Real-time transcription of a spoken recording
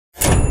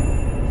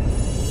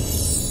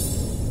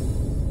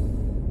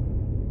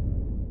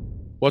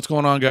What's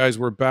going on, guys?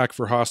 We're back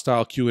for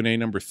Hostile Q&A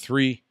number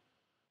 3,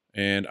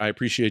 and I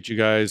appreciate you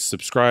guys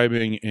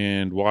subscribing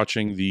and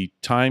watching. The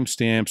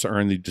timestamps are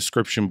in the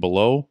description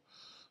below,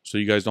 so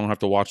you guys don't have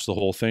to watch the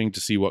whole thing to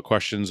see what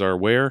questions are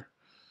where.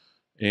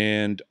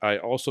 And I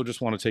also just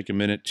want to take a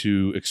minute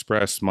to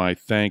express my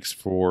thanks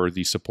for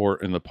the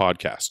support in the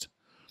podcast.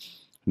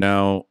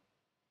 Now,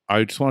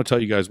 I just want to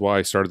tell you guys why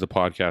I started the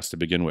podcast to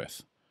begin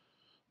with.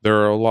 There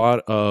are a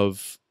lot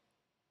of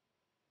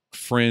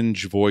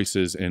fringe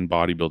voices in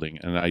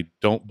bodybuilding, and I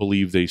don't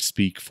believe they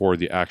speak for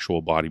the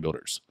actual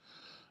bodybuilders.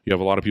 You have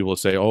a lot of people that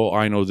say, oh,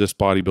 I know this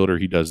bodybuilder,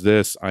 he does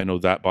this. I know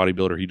that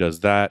bodybuilder, he does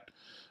that.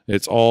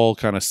 It's all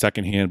kind of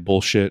secondhand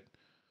bullshit.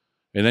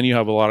 And then you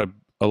have a lot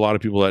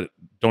of people that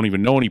don't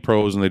even know any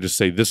pros, and they just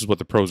say, this is what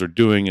the pros are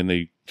doing, and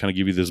they kind of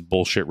give you this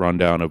bullshit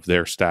rundown of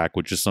their stack,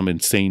 which is some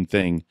insane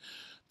thing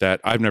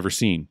that I've never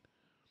seen.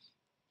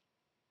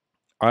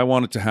 I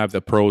wanted to have the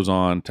pros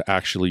on to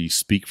actually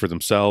speak for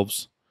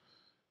themselves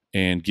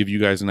and give you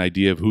guys an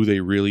idea of who they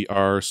really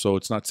are, so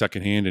it's not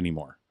secondhand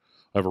anymore.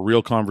 I have a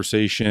real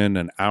conversation,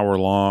 an hour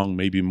long,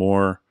 maybe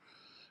more,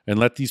 and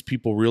let these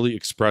people really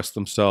express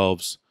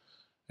themselves.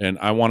 And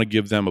I want to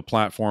give them a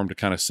platform to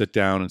kind of sit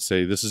down and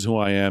say, this is who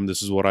I am,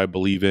 this is what I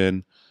believe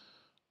in,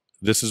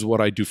 this is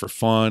what I do for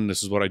fun,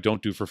 this is what I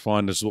don't do for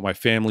fun, this is what my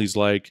family's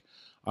like.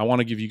 I want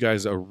to give you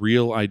guys a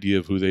real idea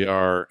of who they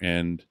are,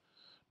 and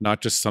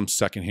not just some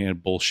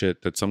secondhand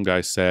bullshit that some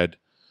guy said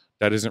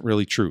that isn't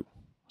really true.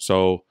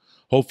 So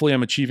hopefully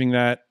I'm achieving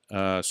that.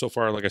 So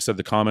far, like I said,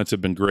 the comments have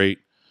been great.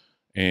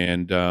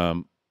 And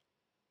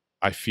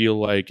I feel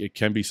like it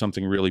can be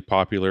something really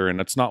popular. And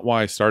that's not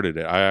why I started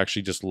it. I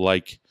actually just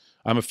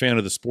I'm a fan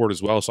of the sport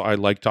as well. So I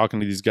like talking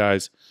to these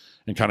guys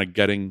and kind of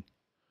getting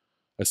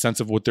a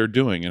sense of what they're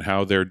doing and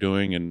how they're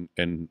doing,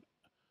 and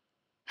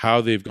how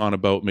they've gone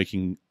about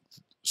making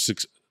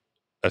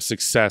a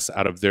success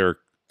out of their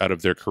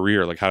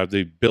career. Like, how have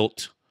they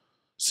built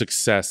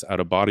success out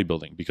of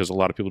bodybuilding? Because a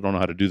lot of people don't know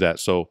how to do that.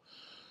 So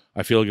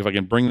I feel like if I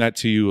can bring that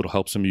to you, it'll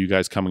help some of you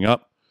guys coming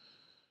up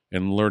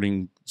and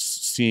learning,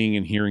 seeing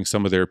and hearing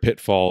some of their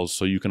pitfalls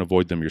so you can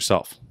avoid them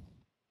yourself.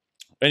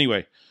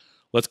 Anyway,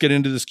 let's get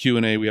into this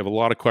Q&A. We have a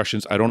lot of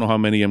questions. I don't know how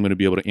many I'm going to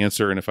be able to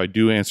answer, and if I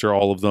do answer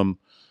all of them,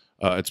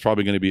 it's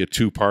probably going to be a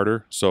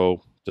two-parter.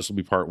 So this will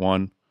be part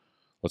 1.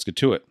 Let's get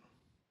to it.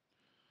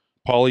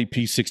 Paulie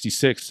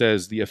P66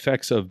 says, the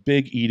effects of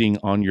big eating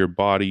on your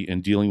body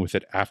and dealing with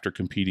it after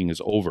competing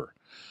is over.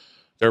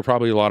 There are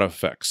probably a lot of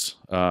effects,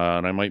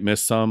 and I might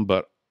miss some,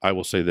 but I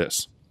will say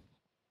this.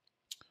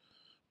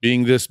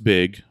 Being this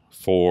big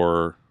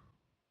for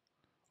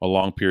a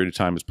long period of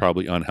time is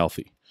probably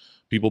unhealthy.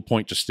 People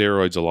point to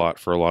steroids a lot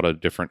for a lot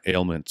of different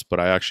ailments, but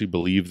I actually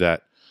believe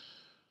that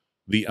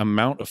the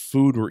amount of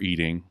food we're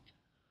eating,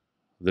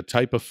 the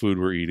type of food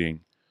we're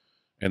eating,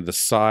 and the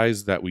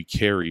size that we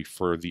carry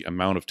for the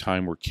amount of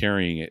time we're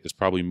carrying it is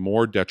probably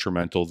more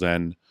detrimental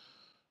than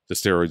the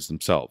steroids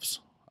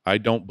themselves. I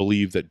don't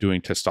believe that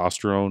doing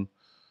testosterone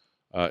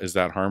is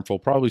that harmful.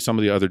 Probably some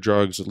of the other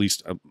drugs, at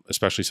least,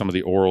 especially some of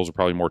the orals, are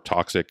probably more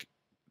toxic.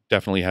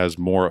 Definitely has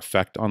more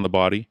effect on the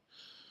body.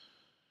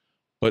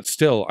 But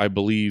still, I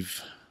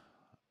believe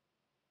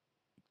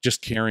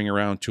just carrying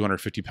around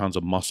 250 pounds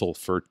of muscle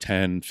for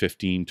 10,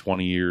 15,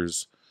 20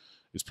 years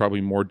is probably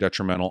more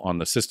detrimental on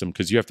the system,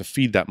 because you have to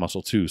feed that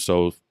muscle too.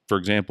 So, for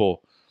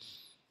example,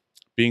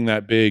 being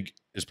that big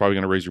is probably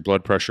going to raise your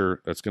blood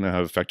pressure. That's going to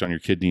have effect on your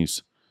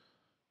kidneys.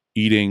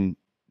 Eating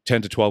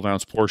 10 to 12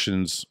 ounce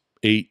portions,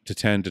 8 to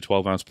 10 to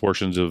 12 ounce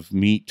portions of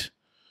meat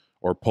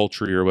or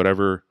poultry or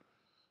whatever,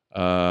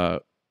 4,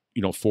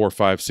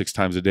 5, 6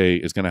 times a day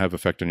is going to have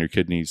effect on your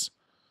kidneys.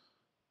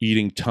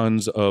 Eating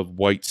tons of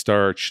white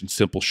starch and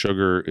simple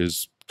sugar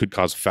could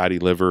cause fatty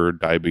liver,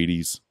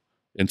 diabetes,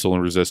 insulin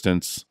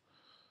resistance.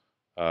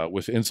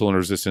 With insulin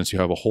resistance, you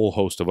have a whole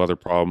host of other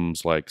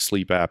problems like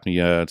sleep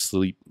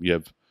apnea, you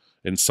have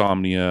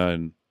insomnia,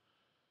 and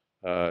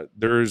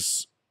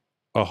there's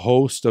a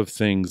host of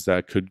things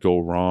that could go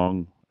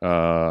wrong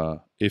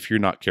if you're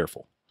not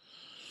careful.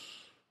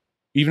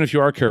 Even if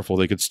you are careful,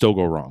 they could still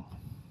go wrong.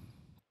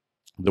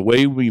 The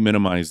way we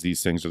minimize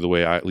these things, or the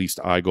way at least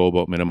I go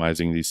about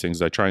minimizing these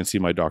things, I try and see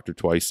my doctor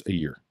twice a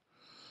year.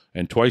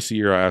 And twice a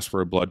year, I ask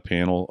for a blood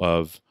panel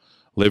of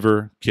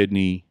liver,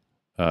 kidney,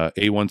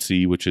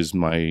 A1C, which is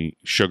my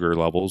sugar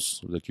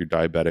levels, like your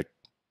diabetic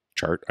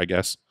chart, I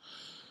guess,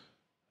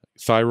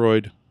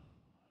 thyroid,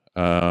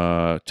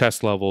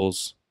 test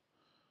levels,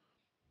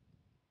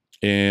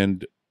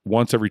 and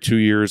once every 2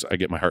 years, I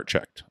get my heart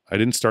checked. I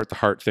didn't start the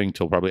heart thing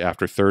till probably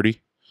after 30,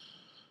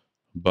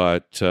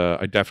 but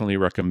I definitely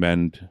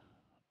recommend,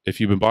 if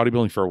you've been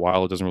bodybuilding for a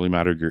while, it doesn't really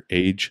matter your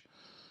age.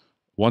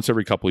 Once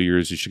every couple of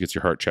years, you should get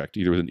your heart checked,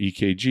 either with an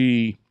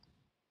EKG,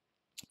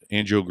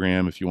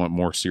 angiogram, if you want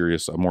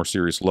a more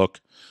serious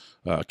look.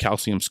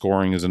 Calcium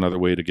scoring is another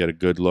way to get a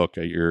good look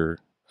at your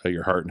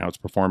heart and how it's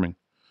performing.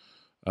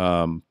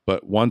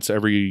 But once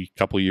every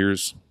couple of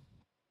years,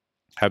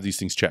 have these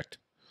things checked.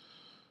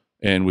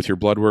 And with your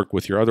blood work,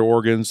 with your other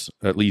organs,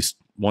 at least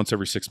once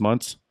every 6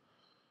 months.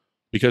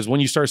 Because when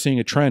you start seeing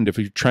a trend, if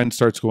a trend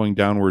starts going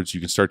downwards, you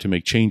can start to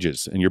make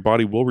changes and your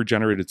body will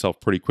regenerate itself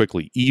pretty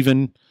quickly.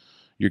 Even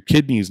your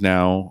kidneys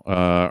now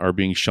are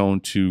being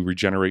shown to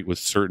regenerate with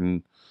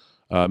certain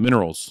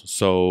minerals.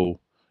 So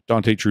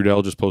Dante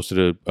Trudel just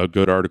posted a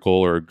good article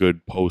or a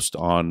good post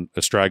on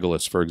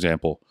astragalus, for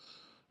example.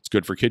 It's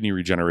good for kidney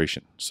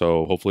regeneration.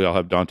 So hopefully I'll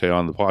have Dante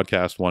on the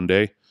podcast one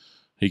day.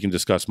 He can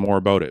discuss more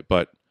about it.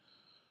 But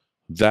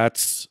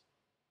that's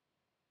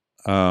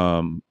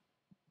the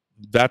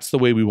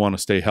way we want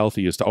to stay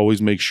healthy, is to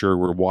always make sure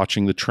we're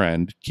watching the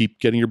trend. Keep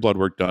getting your blood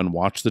work done.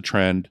 Watch the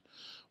trend.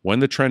 When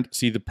the trend,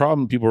 see, the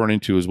problem people run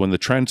into is when the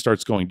trend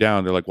starts going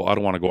down, they're like, well, I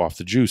don't want to go off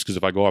the juice, because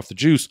if I go off the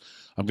juice,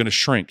 I'm going to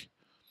shrink.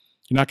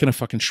 You're not going to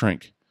fucking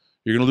shrink.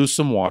 You're going to lose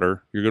some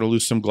water. You're going to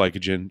lose some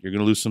glycogen. You're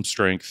going to lose some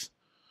strength.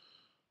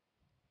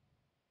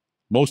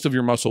 Most of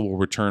your muscle will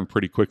return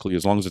pretty quickly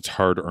as long as it's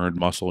hard-earned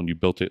muscle and you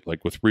built it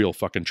like with real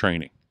fucking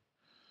training.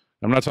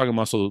 I'm not talking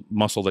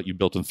muscle that you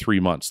built in 3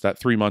 months. That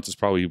 3 months is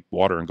probably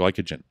water and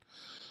glycogen.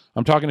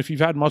 I'm talking if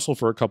you've had muscle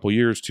for a couple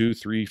years, 2,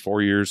 3,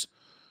 4 years,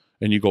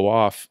 and you go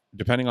off,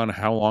 depending on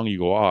how long you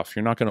go off,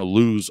 you're not going to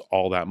lose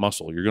all that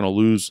muscle. You're going to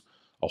lose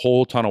a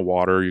whole ton of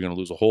water. You're going to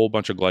lose a whole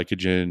bunch of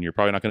glycogen. You're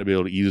probably not going to be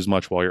able to eat as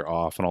much while you're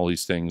off and all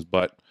these things.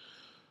 But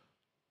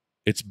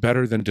it's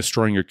better than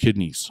destroying your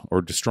kidneys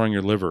or destroying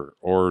your liver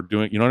or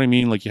doing, you know what I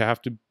mean? Like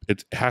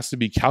it has to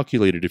be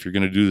calculated if you're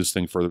going to do this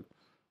thing for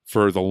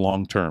the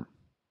long term.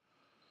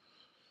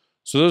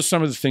 So those are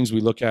some of the things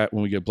we look at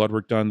when we get blood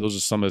work done. Those are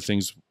some of the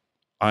things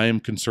I am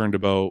concerned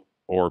about,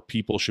 or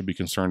people should be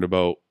concerned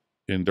about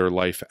in their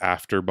life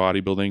after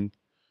bodybuilding.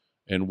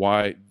 And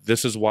why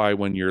this is why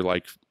when you're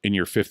like in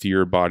your 5th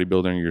year of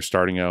bodybuilding, you're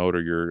starting out,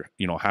 or you're,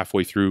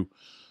 halfway through,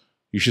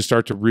 you should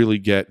start to really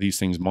get these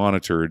things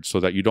monitored so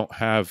that you don't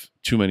have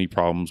too many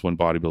problems when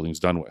bodybuilding is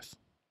done with.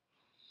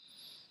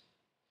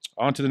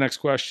 On to the next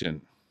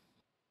question.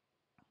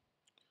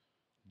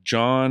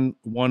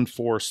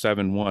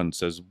 John1471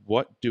 says,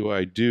 what do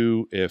I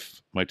do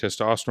if my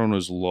testosterone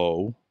is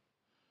low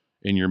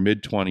in your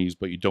mid-20s,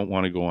 but you don't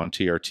want to go on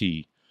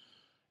TRT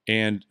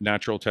and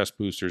natural test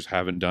boosters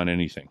haven't done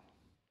anything?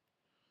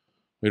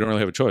 We don't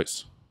really have a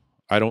choice.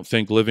 I don't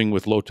think living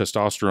with low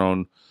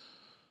testosterone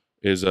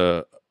is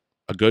a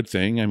good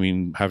thing. I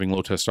mean, having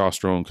low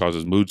testosterone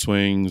causes mood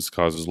swings,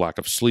 causes lack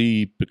of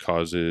sleep, it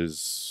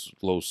causes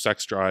low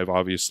sex drive,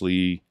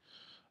 obviously,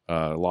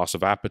 loss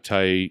of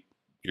appetite.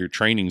 Your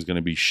training is going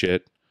to be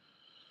shit.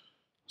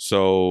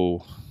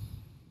 So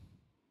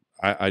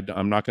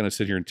I'm not going to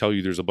sit here and tell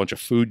you there's a bunch of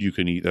food you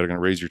can eat that are going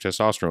to raise your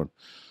testosterone.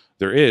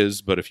 There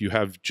is, but if you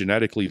have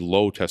genetically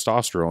low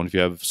testosterone, if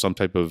you have some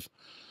type of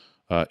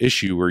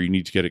issue where you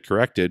need to get it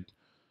corrected,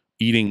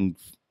 eating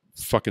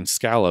fucking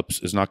scallops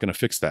is not going to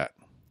fix that.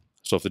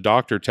 So if the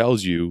doctor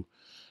tells you,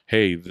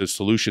 hey, the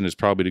solution is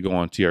probably to go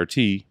on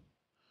TRT,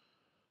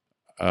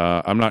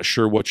 I'm not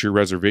sure what your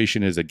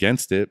reservation is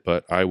against it,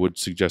 but I would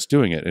suggest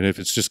doing it. And if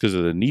it's just because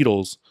of the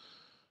needles,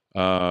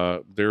 there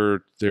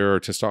are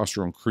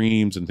testosterone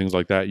creams and things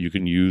like that you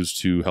can use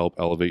to help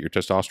elevate your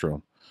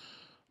testosterone.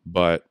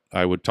 But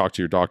I would talk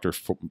to your doctor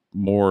for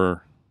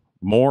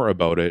more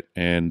about it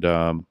and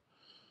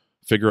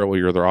figure out what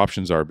your other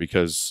options are,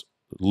 because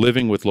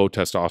living with low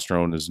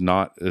testosterone is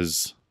not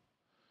as,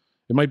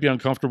 it might be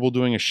uncomfortable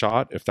doing a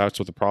shot if that's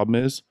what the problem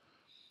is,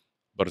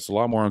 but it's a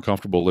lot more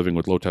uncomfortable living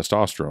with low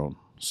testosterone.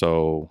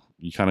 So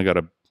you kind of got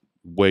to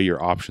weigh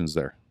your options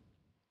there.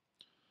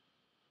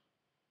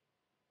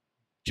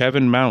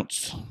 Kevin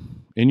Mounts,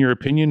 in your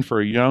opinion,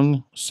 for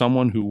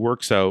someone who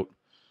works out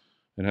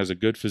and has a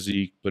good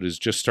physique but is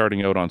just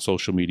starting out on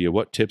social media,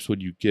 what tips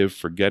would you give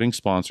for getting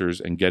sponsors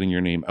and getting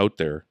your name out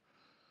there?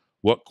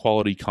 What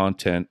quality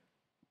content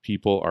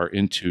people are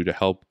into to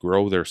help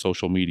grow their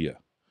social media?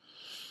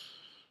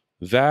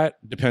 That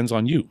depends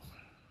on you.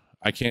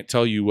 I can't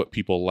tell you what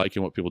people like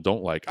and what people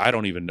don't like. I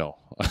don't even know.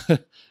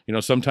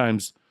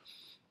 Sometimes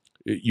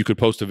you could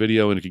post a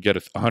video and it could get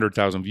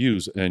 100,000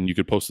 views, and you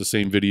could post the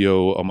same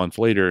video a month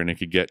later and it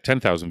could get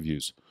 10,000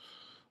 views.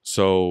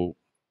 So,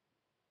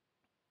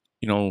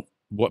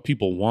 what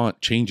people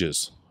want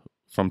changes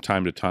from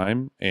time to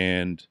time,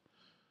 and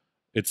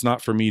it's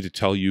not for me to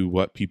tell you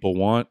what people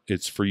want.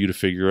 It's for you to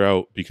figure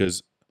out,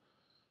 because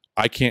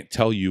I can't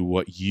tell you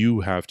what you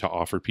have to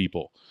offer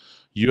people.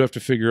 You have to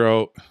figure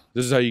out,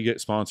 this is how you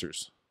get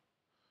sponsors.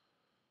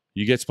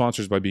 You get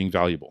sponsors by being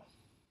valuable,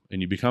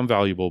 and you become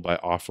valuable by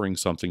offering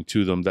something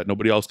to them that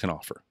nobody else can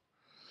offer.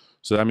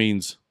 So that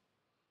means,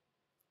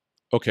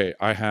 okay,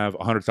 I have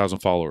 100,000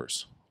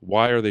 followers.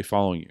 Why are they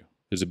following you?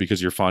 Is it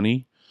because you're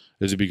funny?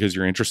 Is it because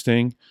you're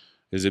interesting?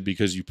 Is it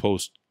because you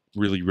post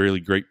really, really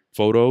great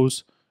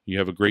photos? You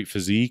have a great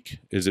physique?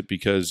 Is it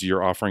because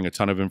you're offering a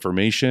ton of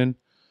information?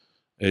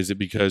 Is it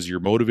because you're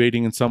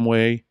motivating in some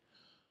way?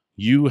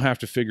 You have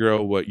to figure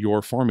out what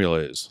your formula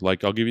is.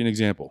 Like, I'll give you an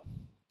example.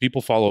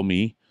 People follow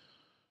me.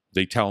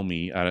 They tell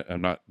me, I'm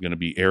not going to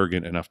be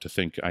arrogant enough to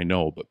think I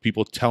know, but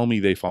people tell me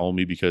they follow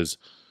me because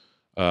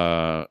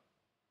I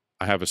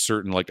have a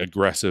certain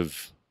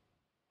aggressive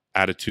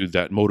attitude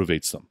that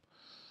motivates them.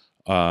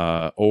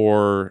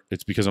 or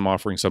it's because I'm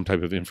offering some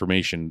type of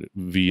information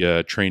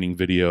via training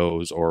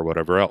videos or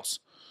whatever else.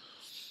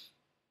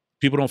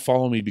 People don't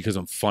follow me because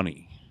I'm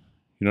funny.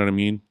 You know what I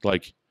mean?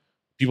 Like,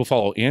 people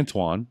follow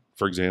Antoine,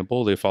 for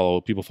example.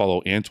 People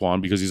follow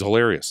Antoine because he's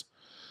hilarious,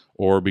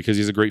 or because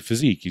he's a great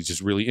physique. He's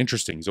just really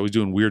interesting. He's always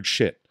doing weird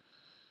shit.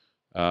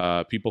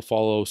 People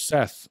follow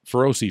Seth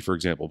Feroci, for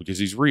example, because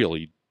he's real.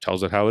 He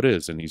tells it how it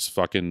is, and he's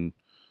fun, and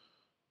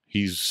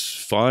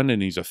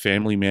he's a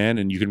family man,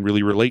 and you can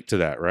really relate to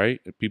that, right?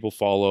 People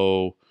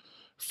follow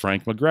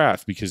Frank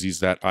McGrath because he's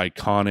that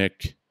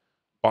iconic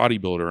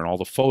bodybuilder and all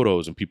the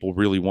photos, and people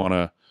really want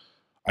to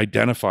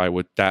identify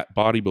with that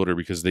bodybuilder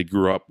because they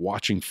grew up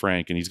watching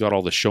Frank, and he's got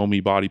all the show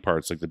me body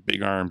parts, like the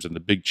big arms and the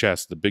big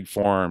chest, the big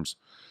forearms,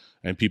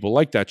 and people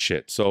like that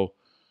shit. So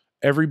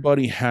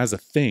everybody has a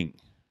thing,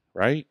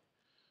 right?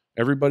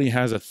 Everybody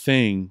has a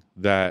thing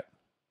that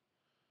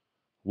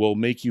will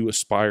make you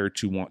aspire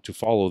to want to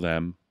follow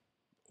them,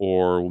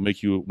 or will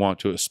make you want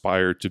to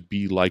aspire to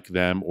be like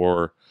them,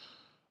 or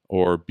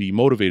be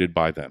motivated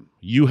by them.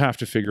 You have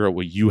to figure out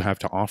what you have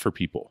to offer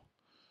people.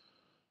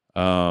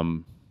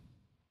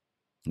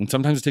 And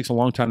sometimes it takes a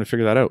long time to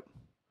figure that out.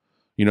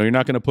 You know, you're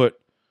not going to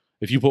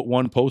if you put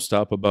one post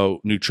up about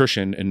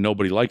nutrition and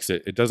nobody likes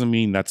it, it doesn't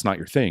mean that's not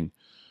your thing.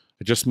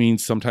 It just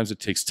means sometimes it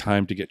takes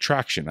time to get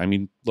traction. I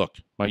mean, look,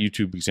 my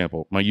YouTube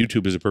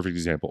is a perfect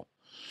example.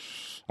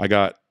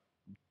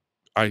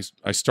 I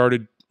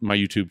started my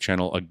YouTube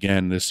channel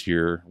again this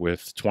year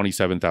with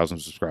 27,000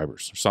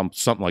 subscribers, or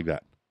something like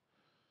that.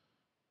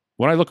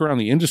 When I look around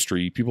the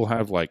industry, people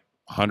have like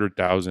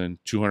 100,000,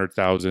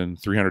 200,000,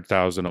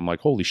 300,000. I'm like,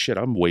 holy shit,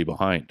 I'm way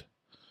behind.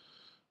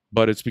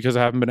 But it's because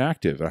I haven't been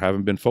active. I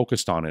haven't been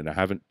focused on it. I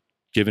haven't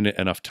given it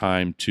enough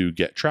time to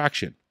get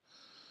traction.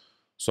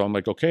 So I'm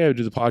like, okay, I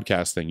do the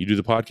podcast thing. You do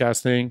the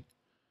podcast thing.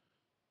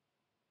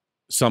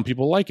 Some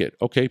people like it.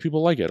 Okay,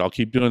 people like it. I'll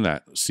keep doing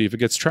that. See if it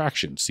gets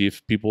traction. See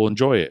if people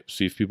enjoy it.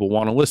 See if people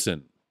want to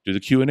listen. Do the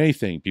Q&A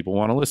thing. People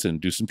want to listen.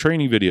 Do some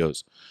training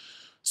videos.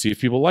 See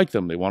if people like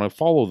them. They want to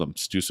follow them.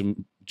 Do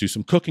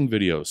some cooking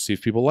videos. See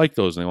if people like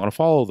those and they want to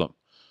follow them.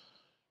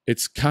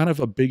 It's kind of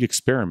a big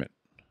experiment.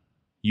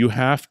 You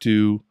have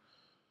to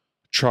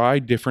try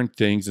different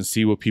things and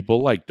see what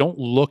people like. Don't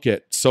look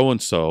at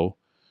so-and-so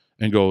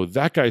and go,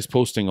 that guy's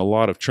posting a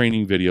lot of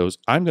training videos.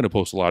 I'm going to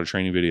post a lot of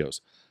training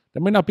videos. That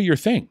might not be your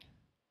thing.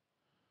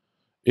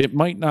 It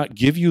might not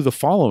give you the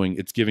following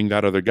it's giving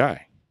that other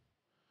guy.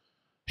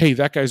 Hey,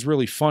 that guy's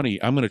really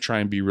funny. I'm going to try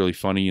and be really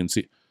funny and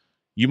see.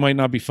 You might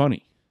not be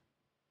funny.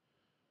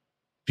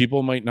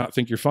 People might not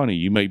think you're funny.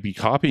 You might be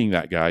copying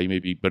that guy.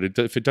 But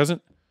if it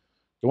doesn't,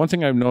 the one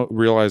thing I've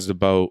realized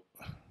about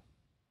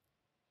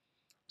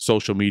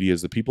social media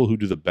is the people who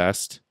do the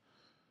best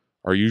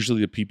are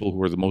usually the people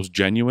who are the most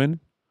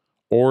genuine,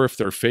 or if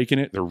they're faking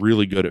it, they're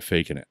really good at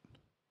faking it.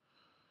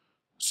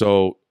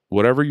 So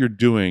whatever you're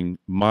doing,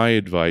 my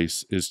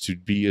advice is to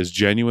be as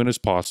genuine as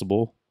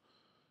possible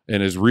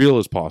and as real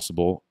as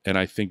possible. And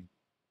I think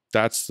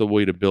that's the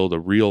way to build a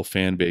real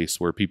fan base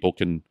where people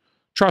can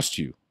trust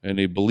you and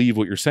they believe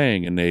what you're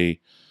saying and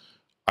they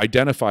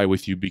identify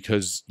with you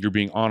because you're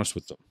being honest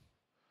with them.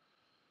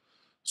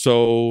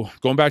 So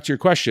going back to your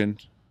question,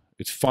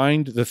 it's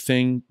find the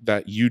thing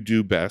that you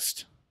do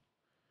best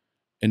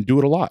and do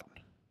it a lot.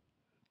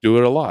 Do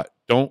it a lot.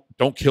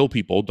 Don't kill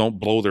people. Don't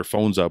blow their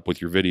phones up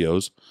with your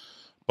videos,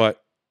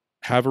 but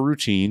have a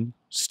routine,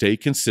 stay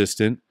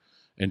consistent,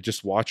 and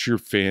just watch your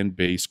fan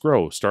base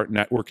grow. Start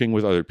networking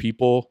with other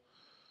people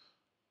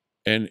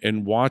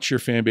and watch your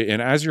fan base.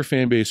 And as your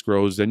fan base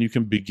grows, then you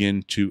can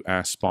begin to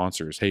ask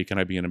sponsors, hey, can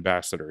I be an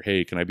ambassador?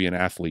 Hey, can I be an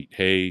athlete?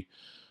 Hey,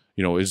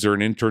 is there an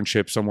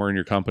internship somewhere in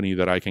your company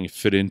that I can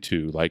fit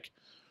into? Like,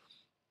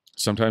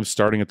 sometimes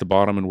starting at the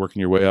bottom and working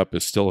your way up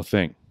is still a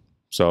thing.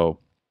 So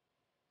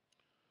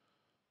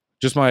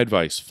just my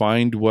advice,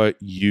 find what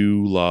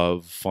you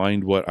love,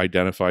 find what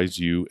identifies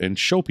you, and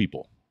show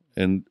people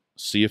and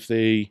see if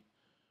they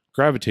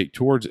gravitate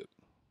towards it.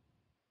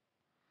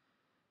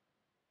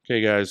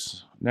 Okay,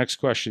 guys, next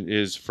question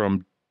is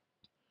from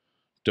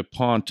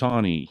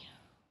DePontani.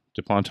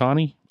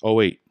 DePontani?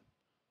 08.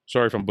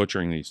 Sorry if I'm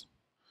butchering these.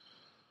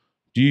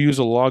 Do you use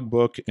a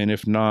logbook? And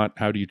if not,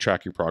 how do you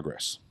track your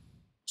progress?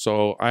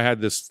 So I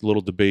had this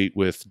little debate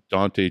with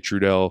Dante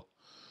Trudel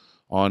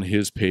on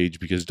his page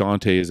because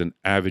Dante is an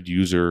avid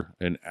user,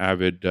 an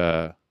avid,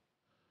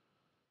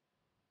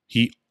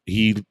 he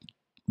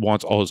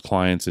wants all his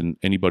clients and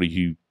anybody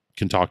he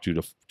can talk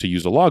to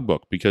use a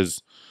logbook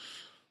because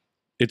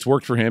it's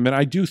worked for him. And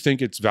I do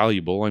think it's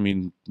valuable. I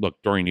mean,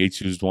 look, Dorian Yates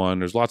used one.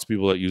 There's lots of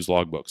people that use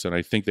logbooks and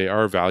I think they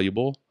are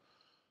valuable.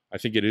 I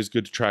think it is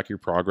good to track your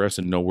progress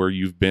and know where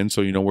you've been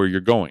so you know where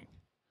you're going.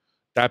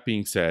 That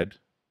being said,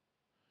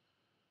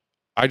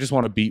 I just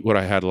want to beat what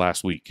I had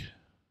last week.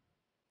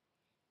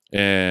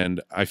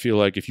 And I feel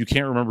like if you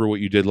can't remember what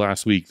you did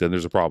last week, then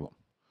there's a problem.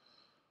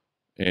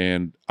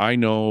 And I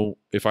know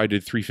if I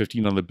did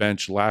 315 on the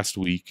bench last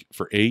week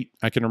for 8,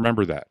 I can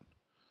remember that.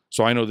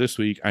 So I know this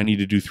week I need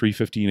to do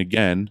 315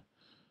 again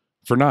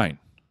for 9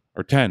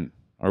 or 10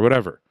 or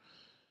whatever.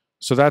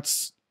 So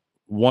that's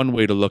one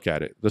way to look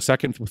at it. The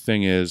second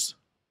thing is,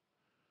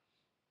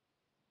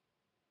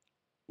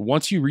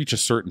 once you reach a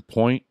certain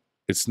point,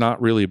 it's not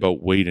really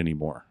about weight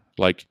anymore.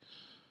 Like,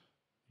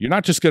 you're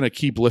not just going to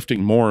keep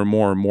lifting more and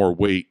more and more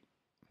weight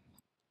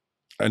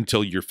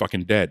until you're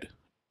fucking dead.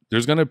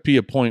 There's going to be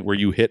a point where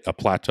you hit a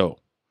plateau.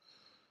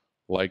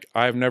 Like,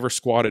 I've never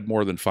squatted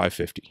more than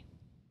 550.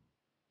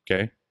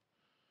 Okay.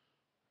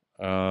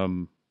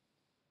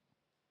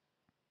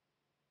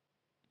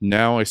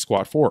 Now I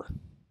squat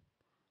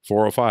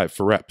 405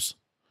 for reps.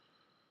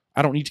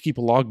 I don't need to keep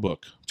a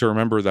logbook to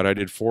remember that I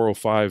did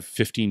 405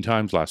 15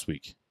 times last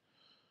week.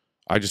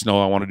 I just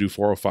know I want to do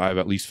 405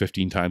 at least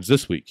 15 times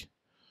this week.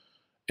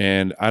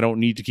 And I don't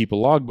need to keep a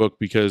logbook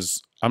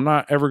because I'm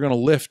not ever going to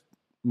lift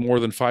more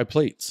than 5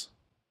 plates.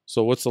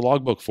 So what's the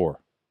logbook for?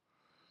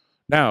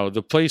 Now,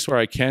 the place where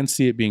I can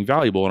see it being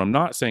valuable, and I'm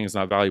not saying it's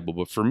not valuable,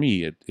 but for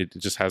me, it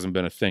just hasn't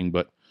been a thing.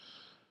 But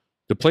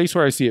the place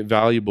where I see it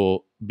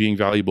being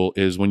valuable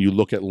is when you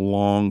look at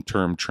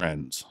long-term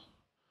trends.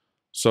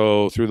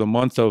 So through the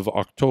month of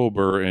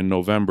October and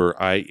November,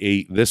 I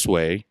ate this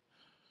way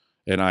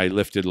and I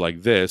lifted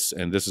like this,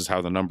 and this is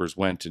how the numbers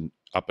went and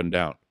up and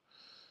down.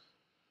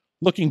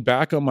 Looking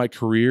back on my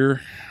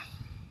career,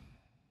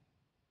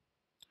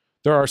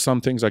 there are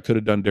some things I could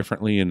have done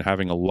differently, and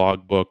having a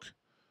logbook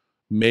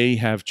may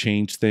have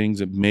changed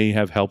things. It may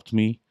have helped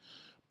me,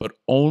 but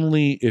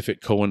only if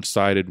it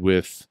coincided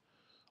with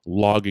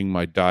logging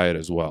my diet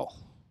as well.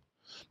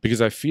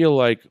 Because I feel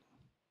like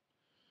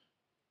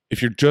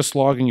if you're just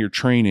logging your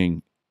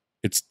training,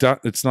 it's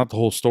not the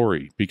whole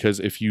story. Because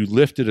if you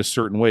lifted a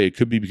certain way, it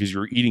could be because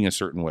you're eating a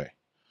certain way.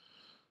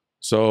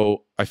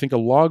 So I think a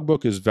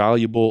logbook is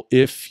valuable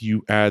if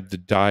you add the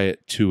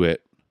diet to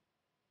it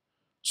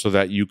so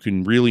that you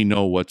can really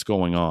know what's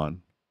going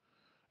on.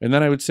 And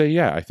then I would say,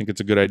 yeah, I think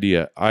it's a good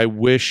idea. I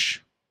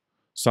wish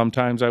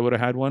sometimes I would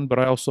have had one, but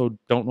I also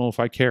don't know if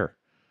I care.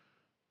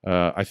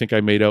 I think I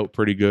made out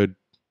pretty good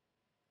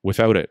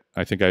without it.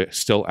 I think I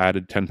still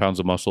added 10 pounds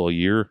of muscle a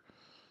year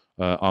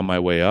on my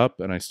way up,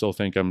 and I still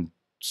think I'm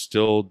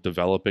still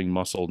developing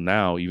muscle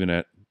now, even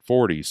at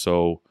 40.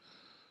 So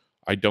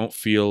I don't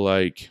feel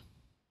like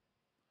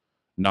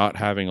not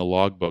having a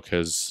logbook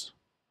has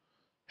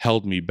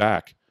held me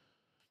back.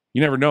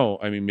 You never know.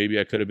 I mean, maybe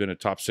I could have been a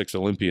top 6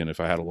 Olympian if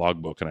I had a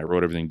logbook and I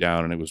wrote everything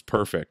down and it was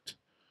perfect.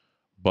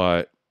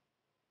 But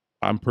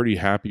I'm pretty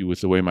happy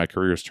with the way my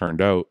career has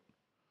turned out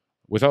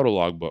without a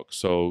logbook.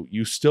 So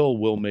you still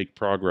will make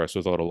progress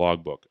without a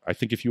logbook. I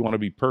think if you want to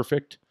be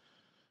perfect,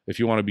 if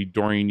you want to be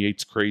Dorian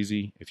Yates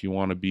crazy, if you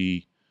want to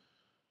be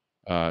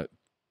that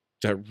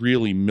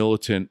really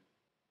militant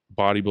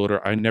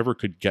bodybuilder, I never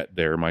could get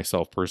there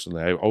myself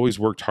personally. I always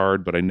worked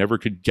hard, but I never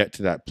could get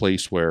to that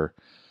place where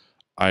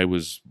I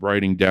was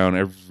writing down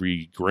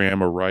every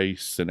gram of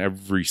rice and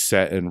every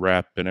set and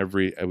rep and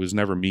it was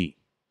never me.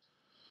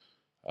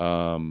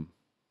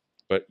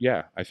 But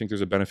yeah, I think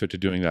there's a benefit to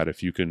doing that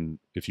if you can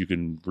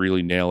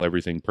really nail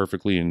everything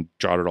perfectly and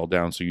jot it all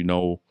down so you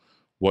know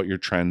what your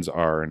trends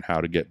are and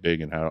how to get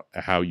big and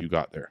how you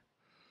got there.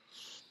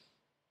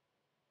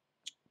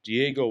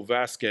 Diego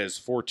Vasquez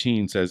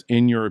 14 says,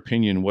 in your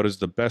opinion, what is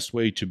the best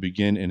way to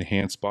begin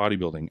enhanced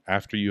bodybuilding?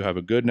 After you have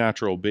a good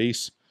natural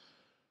base,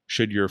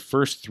 should your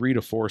first 3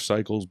 to 4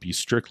 cycles be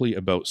strictly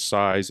about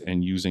size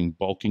and using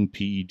bulking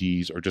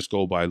PEDs, or just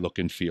go by look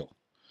and feel?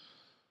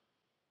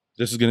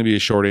 This is going to be a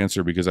short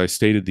answer because I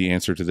stated the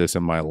answer to this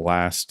in my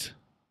last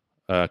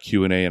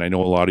Q&A, and I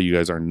know a lot of you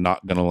guys are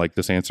not going to like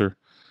this answer.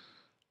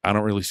 I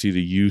don't really see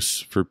the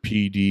use for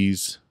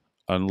PEDs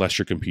unless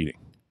you're competing.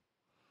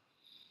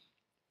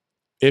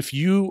 If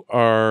you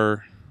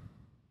are,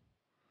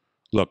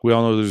 look, we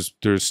all know there's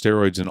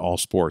steroids in all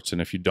sports,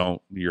 and if you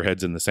don't, your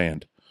head's in the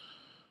sand.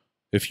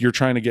 If you're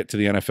trying to get to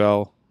the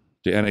NFL,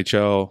 the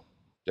NHL,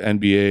 the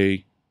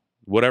NBA,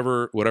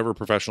 whatever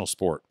professional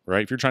sport,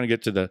 right? If you're trying to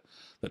get to the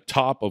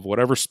top of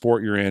whatever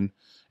sport you're in,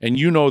 and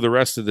you know the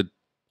rest of the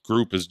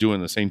group is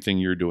doing the same thing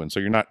you're doing, so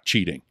you're not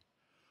cheating,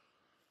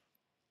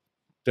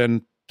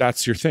 then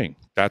that's your thing.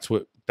 That's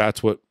what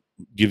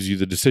gives you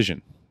the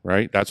decision,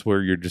 right? That's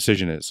where your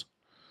decision is.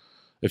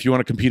 If you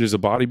want to compete as a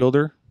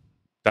bodybuilder,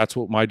 that's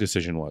what my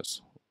decision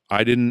was.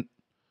 I didn't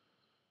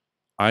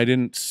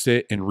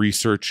sit and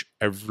research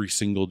every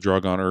single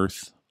drug on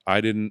earth. I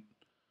knew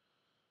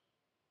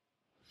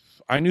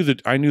the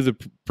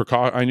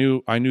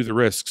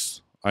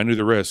risks. I knew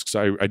the risks.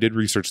 I did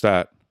research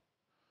that.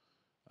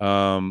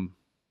 I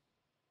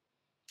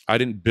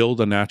didn't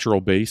build a natural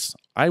base.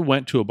 I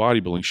went to a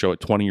bodybuilding show at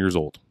 20 years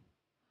old.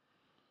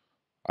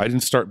 I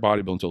didn't start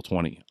bodybuilding until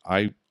 20.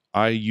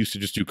 I used to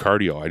just do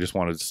cardio. I just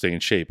wanted to stay in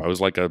shape. I was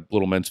like a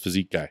little Men's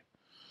Physique guy.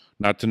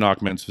 Not to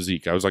knock Men's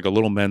Physique. I was like a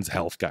little Men's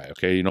Health guy,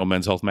 okay? You know,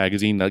 Men's Health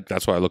magazine?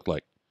 That's what I looked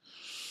like.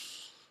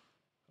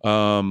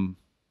 I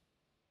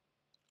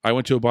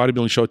went to a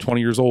bodybuilding show at 20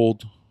 years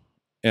old,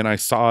 and I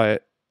saw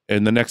it,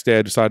 and the next day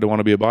I decided to want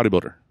to be a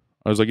bodybuilder.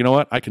 I was like, you know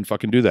what? I can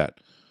fucking do that.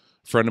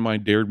 A friend of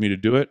mine dared me to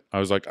do it. I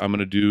was like, I'm going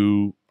to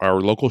do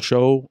our local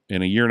show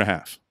in a year and a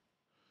half.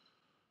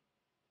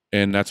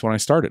 And that's when I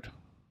started,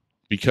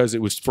 because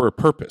it was for a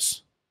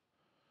purpose.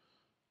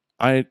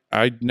 I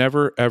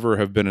never ever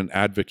have been an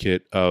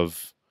advocate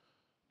of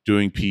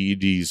doing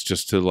PEDs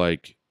just to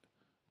like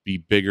be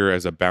bigger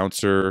as a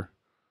bouncer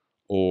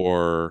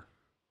or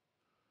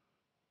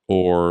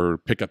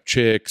pick up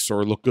chicks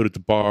or look good at the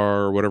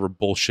bar or whatever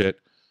bullshit.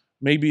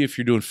 Maybe if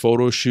you're doing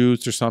photo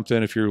shoots or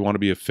something, if you want to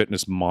be a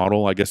fitness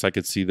model, I guess I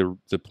could see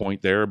the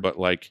point there. But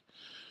like,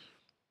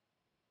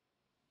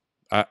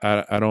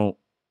 I don't.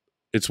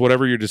 It's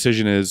whatever your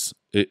decision is.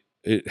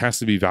 It has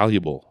to be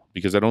valuable,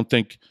 because I don't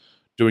think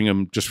doing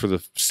them just for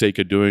the sake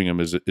of doing them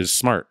is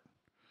smart.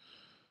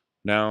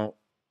 Now,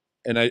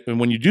 and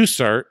when you do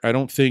start, I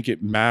don't think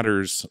it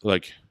matters.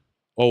 Like,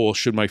 oh well,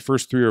 should my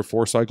first 3 or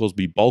 4 cycles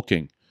be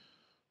bulking?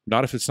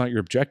 Not if it's not your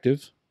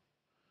objective.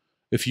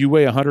 If you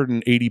weigh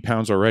 180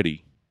 pounds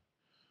already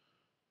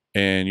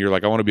and you're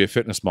like, I want to be a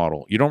fitness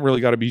model, you don't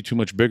really got to be too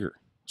much bigger.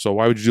 So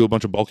why would you do a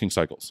bunch of bulking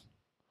cycles?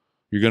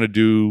 You're going to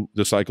do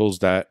the cycles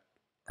that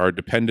are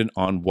dependent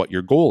on what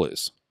your goal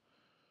is.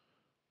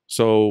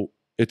 So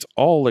it's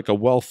all like a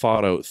well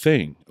thought out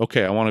thing.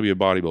 Okay, I want to be a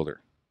bodybuilder.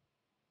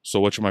 So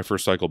what should my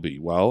first cycle be?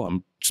 Well,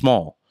 I'm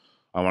small.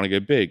 I want to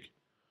get big.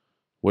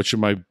 What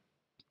should I'm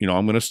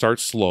going to start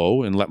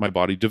slow and let my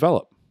body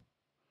develop.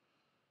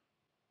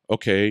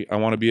 Okay, I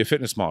want to be a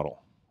fitness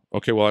model.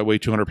 Okay, well, I weigh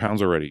 200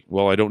 pounds already.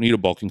 Well, I don't need a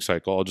bulking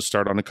cycle. I'll just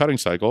start on a cutting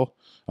cycle.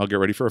 I'll get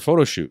ready for a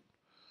photo shoot.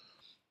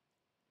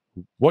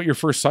 What your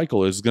first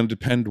cycle is going to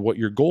depend what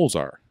your goals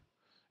are.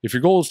 If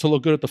your goal is to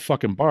look good at the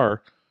fucking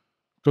bar,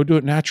 go do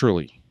it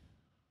naturally.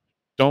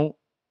 I'm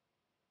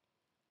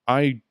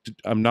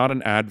not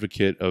an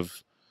advocate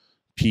of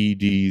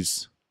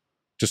PEDs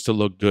just to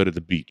look good at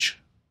the beach.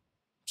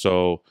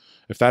 So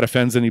if that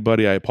offends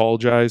anybody, I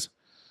apologize.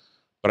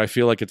 But I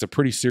feel like it's a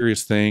pretty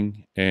serious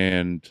thing,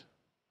 and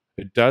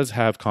it does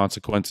have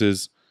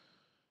consequences.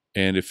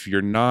 And if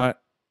you're not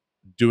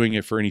doing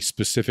it for any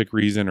specific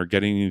reason or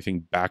getting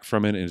anything back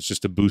from it, and it's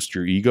just to boost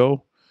your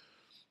ego,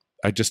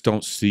 I just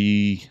don't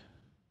see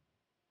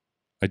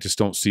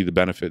the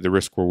benefit. The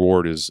risk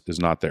reward is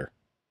not there.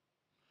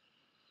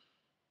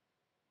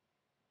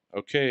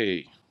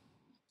 Okay.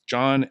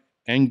 John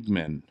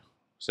Engman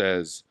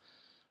says,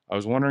 I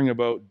was wondering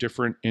about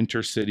different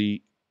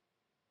intercity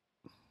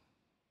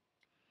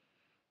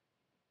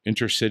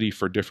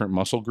for different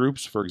muscle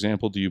groups. For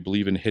example, do you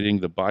believe in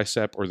hitting the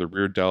bicep or the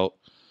rear delt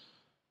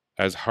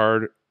as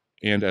hard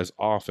and as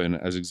often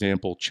as,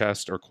 example,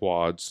 chest or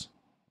quads?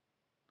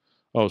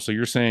 Oh, so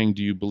you're saying,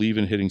 do you believe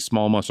in hitting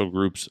small muscle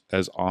groups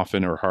as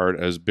often or hard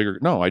as bigger?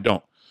 No, I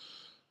don't.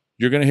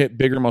 You're going to hit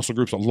bigger muscle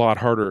groups a lot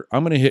harder.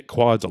 I'm going to hit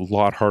quads a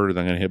lot harder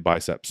than I'm going to hit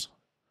biceps.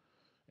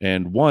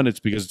 And one,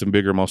 it's because it's a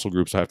bigger muscle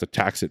group, so I have to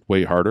tax it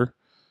way harder.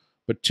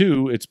 But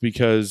two, it's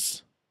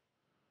because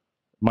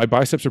my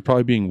biceps are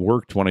probably being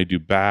worked when I do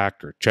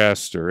back or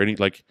chest or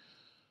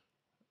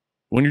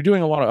when you're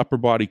doing a lot of upper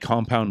body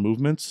compound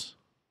movements,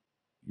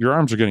 your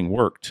arms are getting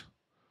worked.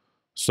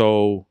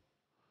 So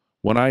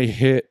when I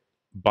hit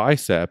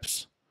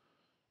biceps,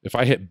 if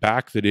I hit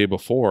back the day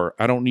before,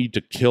 I don't need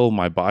to kill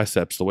my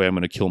biceps the way I'm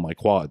going to kill my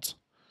quads.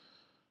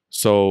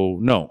 So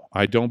no,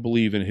 I don't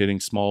believe in hitting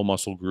small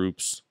muscle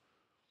groups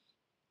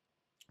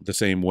the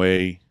same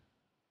way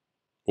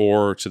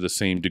or to the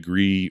same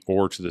degree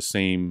or to the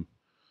same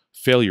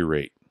failure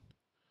rate.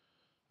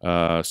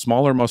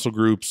 Smaller muscle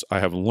groups, I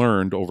have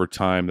learned over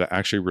time, that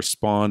actually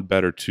respond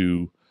better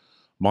to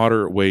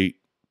moderate weight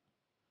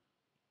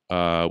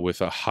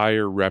with a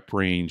higher rep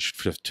range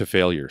to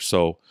failure.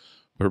 So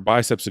for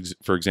biceps,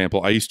 for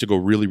example, I used to go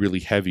really,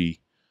 really heavy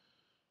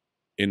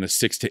in the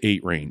 6 to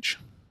 8 range,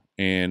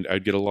 and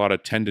I'd get a lot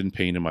of tendon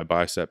pain in my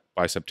bicep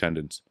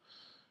tendons.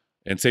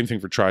 And same thing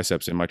for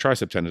triceps. In my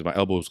tricep tendons, my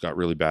elbows got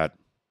really bad.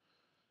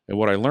 And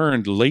what I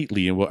learned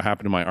lately, and what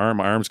happened to my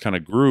arms kind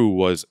of grew,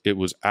 was it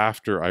was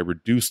after I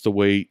reduced the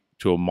weight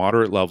to a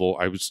moderate level.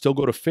 I would still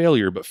go to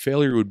failure, but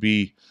failure would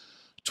be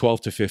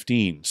 12 to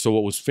 15. So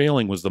what was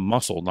failing was the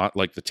muscle, not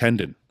like the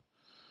tendon.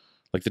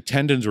 Like the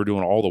tendons were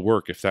doing all the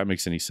work, if that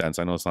makes any sense.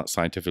 I know it's not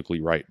scientifically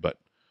right, but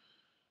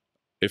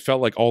it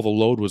felt like all the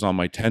load was on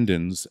my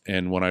tendons.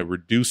 And when I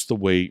reduced the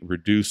weight,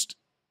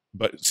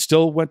 but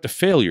still went to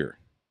failure,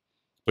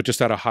 but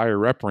just at a higher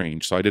rep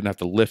range, so I didn't have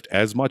to lift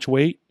as much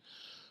weight,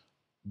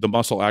 the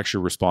muscle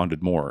actually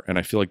responded more. And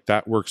I feel like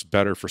that works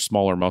better for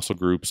smaller muscle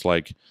groups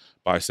like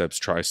biceps,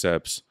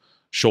 triceps,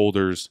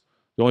 shoulders.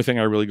 The only thing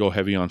I really go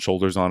heavy on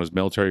shoulders on is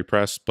military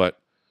press,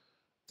 but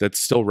that's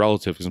still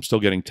relative because I'm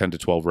still getting 10 to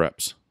 12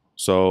 reps.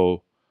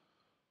 So,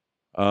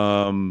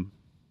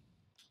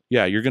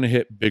 yeah, you're going to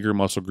hit bigger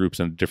muscle groups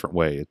in a different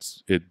way.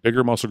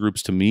 Bigger muscle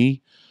groups to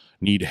me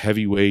need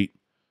heavy weight,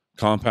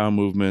 compound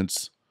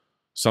movements.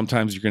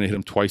 Sometimes you're going to hit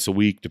them twice a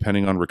week,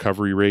 depending on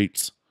recovery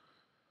rates.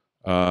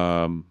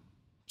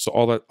 So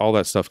all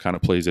that stuff kind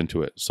of plays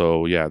into it.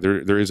 So yeah,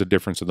 there is a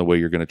difference in the way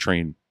you're going to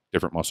train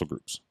different muscle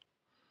groups.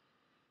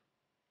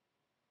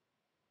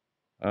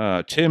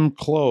 Tim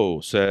Clow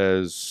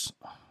says,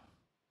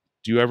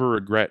 do you ever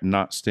regret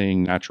not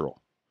staying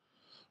natural?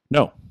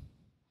 No.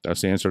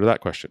 That's the answer to that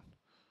question.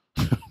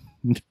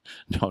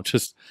 No,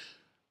 just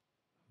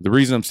the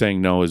reason I'm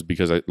saying no is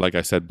because like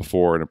I said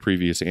before in a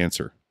previous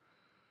answer,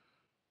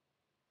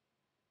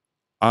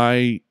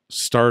 I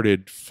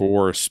started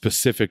for a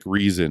specific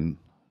reason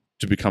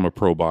to become a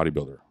pro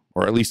bodybuilder,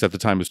 or at least at the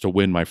time was to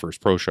win my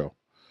first pro show.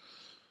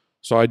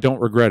 So I don't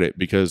regret it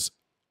because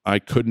I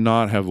could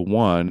not have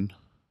won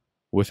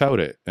without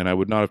it, and I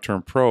would not have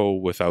turned pro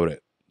without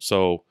it.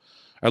 So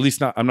at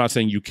least not, I'm not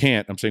saying you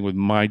can't, I'm saying with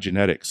my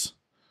genetics,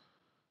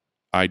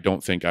 I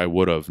don't think I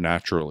would have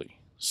naturally.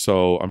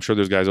 So I'm sure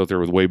there's guys out there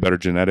with way better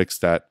genetics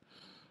that,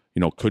 you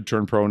know, could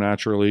turn pro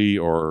naturally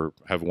or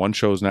have won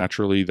shows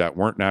naturally that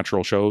weren't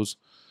natural shows,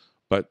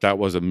 but that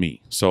wasn't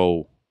me.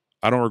 So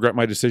I don't regret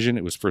my decision.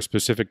 It was for a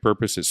specific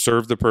purpose. It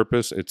served the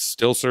purpose. It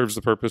still serves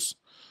the purpose.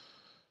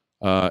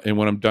 And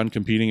when I'm done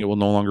competing, it will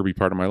no longer be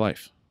part of my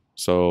life.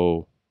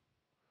 So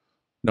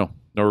no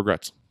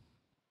regrets.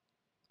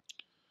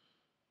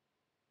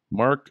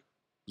 Mark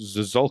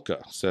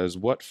Zizulka says,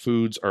 what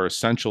foods are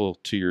essential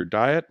to your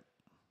diet?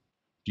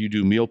 Do you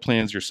do meal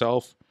plans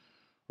yourself,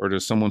 or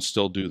does someone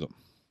still do them?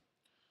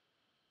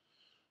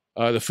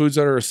 The foods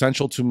that are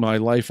essential to my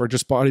life are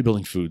just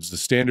bodybuilding foods, the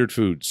standard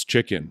foods: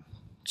 chicken,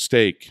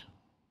 steak,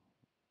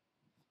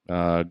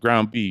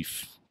 ground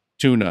beef,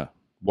 tuna,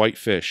 white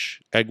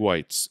fish, egg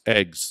whites,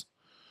 eggs,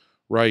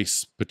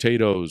 rice,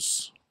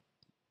 potatoes,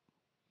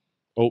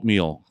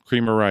 oatmeal,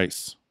 cream of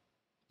rice,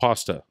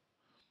 pasta.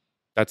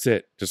 That's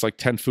it. Just like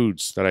 10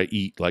 foods that I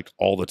eat like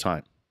all the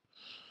time.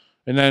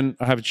 And then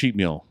I have a cheat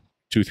meal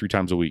 2-3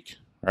 times a week,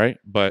 right?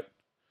 But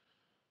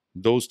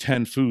those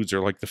 10 foods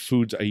are like the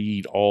foods I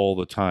eat all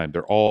the time.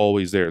 They're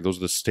always there. Those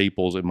are the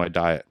staples in my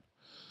diet.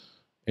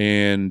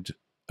 And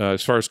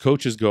as far as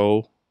coaches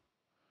go,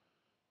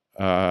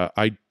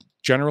 I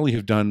generally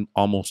have done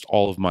almost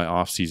all of my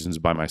off seasons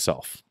by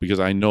myself because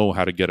I know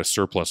how to get a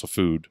surplus of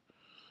food.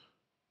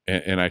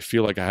 And I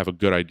feel like I have a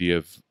good idea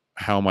of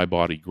how my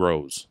body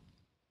grows.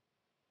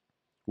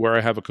 Where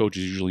I have a coach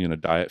is usually in a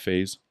diet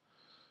phase.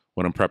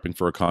 When I'm prepping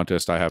for a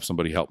contest, I have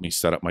somebody help me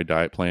set up my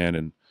diet plan,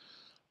 and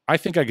I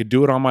think I could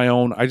do it on my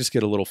own. I just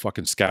get a little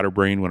fucking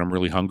scatterbrain when I'm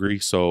really hungry,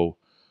 so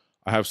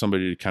I have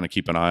somebody to kind of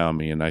keep an eye on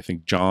me. And I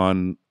think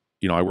John,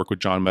 you know, I work with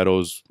John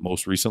Meadows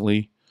most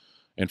recently,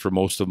 and for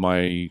most of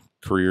my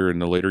career in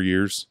the later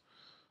years,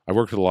 I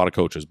worked with a lot of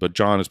coaches, but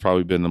John has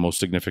probably been the most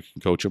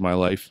significant coach of my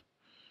life.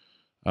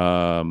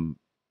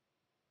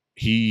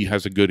 He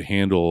has a good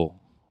handle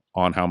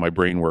on how my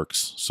brain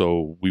works,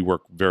 so we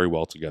work very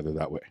well together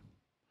that way.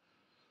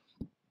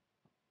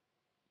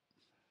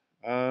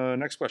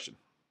 Next question.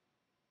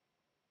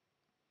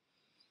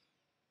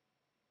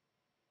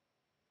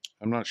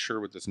 I'm not sure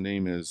what this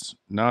name is.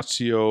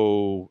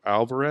 Nacio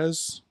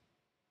Alvarez.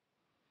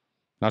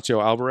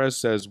 Nacio Alvarez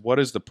says, what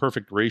is the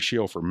perfect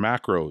ratio for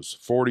macros?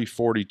 40,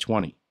 40,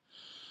 20.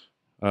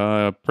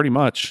 Pretty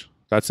much.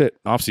 That's it.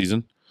 Off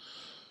season.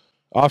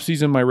 Off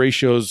season, my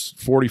ratio's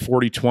 40,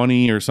 40,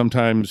 20, or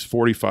sometimes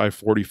 45,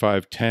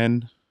 45,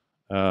 10.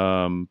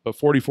 But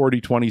 40, 40,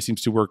 20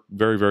 seems to work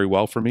very, very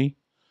well for me.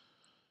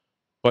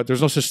 But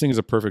there's no such thing as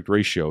a perfect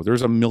ratio.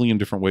 There's a million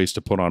different ways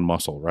to put on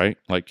muscle, right?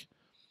 Like,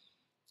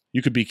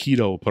 you could be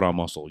keto, put on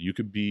muscle. You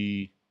could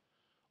be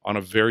on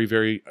a very,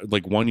 very,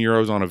 like 1 year I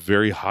was on a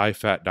very high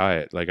fat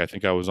diet. Like I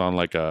think I was on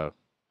like it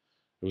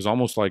was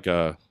almost like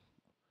a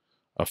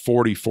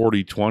 40,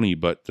 40, 20,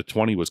 but the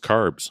 20 was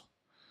carbs.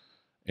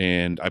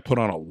 And I put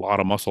on a lot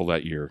of muscle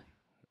that year.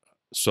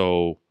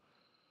 So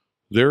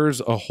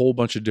there's a whole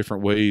bunch of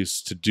different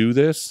ways to do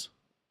this.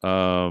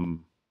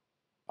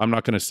 I'm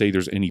not going to say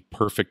there's any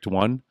perfect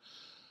one.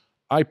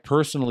 I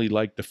personally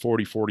like the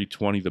 40, 40,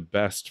 20 the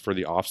best for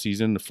the off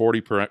season, the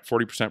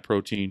 40%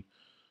 protein,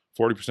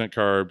 40%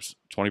 carbs,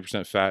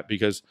 20% fat,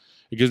 because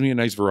it gives me a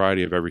nice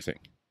variety of everything.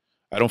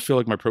 I don't feel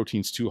like my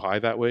protein's too high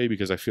that way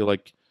because I feel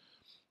like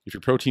if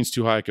your protein's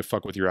too high, it could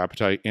fuck with your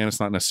appetite, and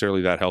it's not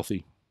necessarily that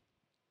healthy.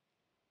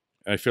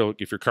 I feel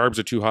like if your carbs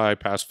are too high,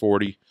 past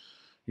 40,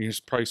 you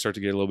just probably start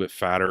to get a little bit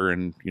fatter,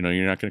 and you know,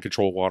 you're not going to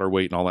control water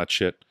weight and all that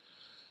shit.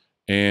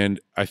 And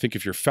I think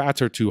if your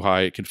fats are too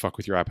high, it can fuck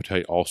with your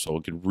appetite also.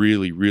 It can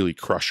really, really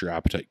crush your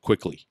appetite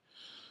quickly.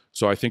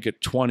 So I think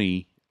at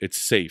 20, it's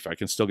safe. I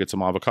can still get some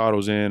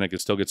avocados in. I can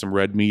still get some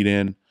red meat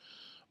in.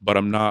 But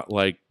I'm not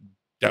like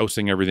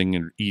dousing everything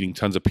and eating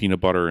tons of peanut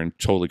butter and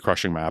totally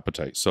crushing my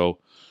appetite. So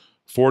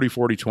 40,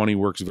 40, 20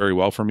 works very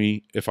well for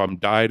me. If I'm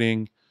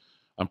dieting,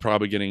 I'm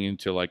probably getting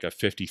into like a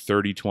 50,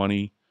 30,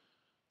 20.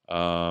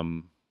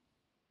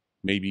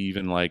 Maybe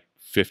even like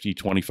 50,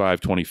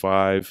 25,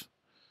 25.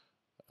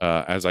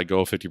 As I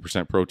go,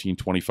 50% protein,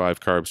 25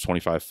 carbs,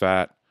 25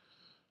 fat.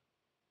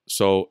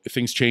 So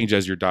things change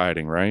as you're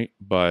dieting, right?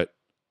 But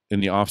in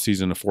the off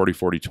season, a 40,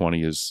 40,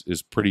 20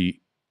 is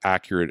pretty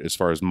accurate as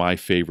far as my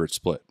favorite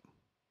split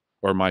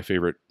or my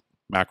favorite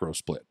macro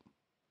split.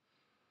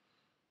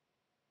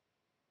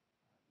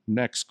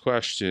 Next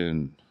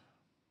question.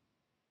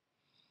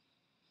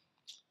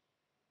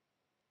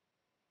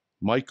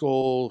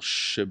 Michael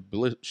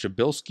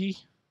Shabilsky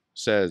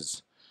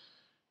says,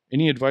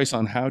 any advice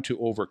on how to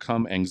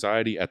overcome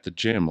anxiety at the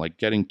gym, like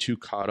getting too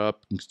caught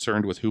up and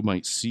concerned with who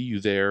might see you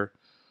there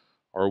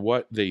or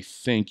what they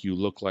think you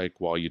look like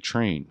while you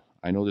train?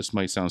 I know this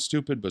might sound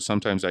stupid, but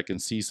sometimes I can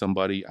see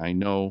somebody I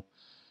know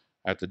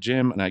at the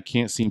gym and I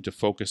can't seem to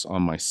focus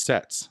on my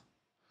sets.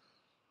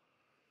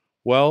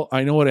 Well,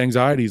 I know what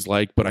anxiety is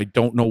like, but I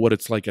don't know what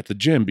it's like at the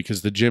gym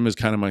because the gym is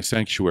kind of my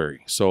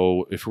sanctuary.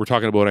 So if we're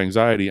talking about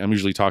anxiety, I'm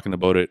usually talking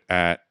about it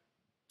at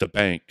the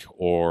bank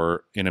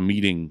or in a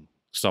meeting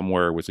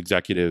somewhere with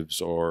executives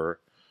or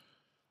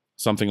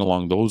something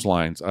along those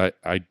lines.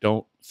 I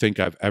don't think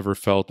I've ever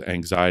felt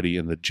anxiety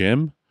in the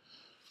gym,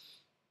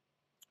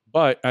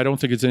 but I don't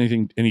think it's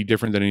any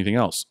different than anything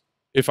else.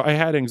 If I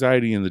had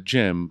anxiety in the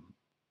gym,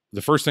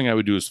 the first thing I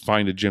would do is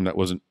find a gym that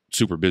wasn't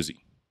super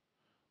busy.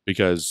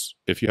 Because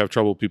if you have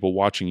trouble with people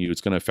watching you,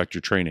 it's going to affect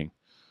your training.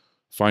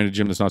 Find a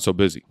gym that's not so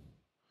busy.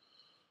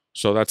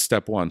 So that's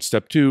step one.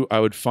 Step two, I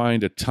would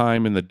find a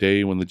time in the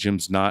day when the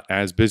gym's not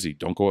as busy.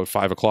 Don't go at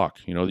 5 o'clock.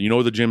 You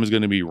know the gym is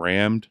going to be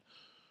rammed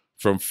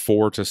from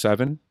 4 to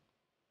 7.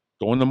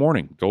 Go in the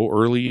morning. Go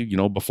early,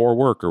 before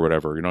work or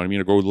whatever. You know what I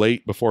mean? Or go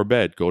late before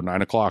bed. Go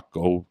 9 o'clock.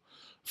 Go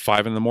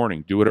 5 in the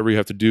morning. Do whatever you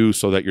have to do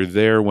so that you're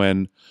there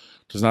when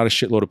there's not a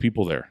shitload of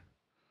people there.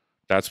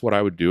 That's what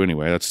I would do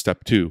anyway. That's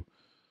step two.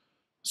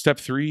 Step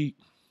three,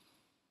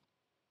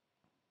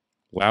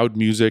 loud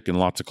music and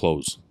lots of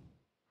clothes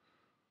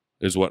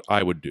is what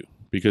I would do.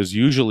 Because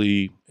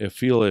usually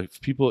if you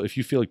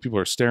feel like people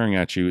are staring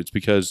at you, it's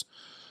because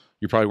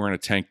you're probably wearing a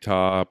tank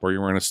top or you're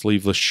wearing a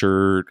sleeveless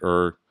shirt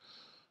or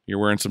you're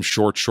wearing some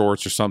short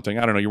shorts or something.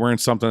 I don't know. You're wearing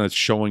something that's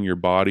showing your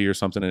body or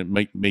something, and it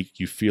might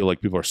make you feel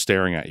like people are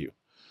staring at you.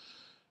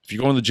 If you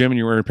go in the gym and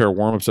you're wearing a pair of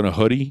warm-ups and a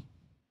hoodie,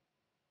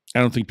 I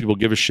don't think people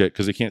give a shit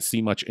because they can't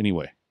see much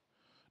anyway.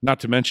 Not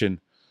to mention,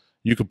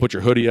 you can put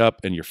your hoodie up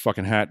and your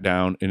fucking hat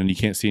down and then you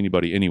can't see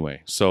anybody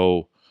anyway.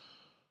 So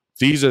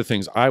these are the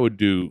things I would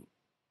do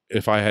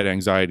if I had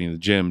anxiety in the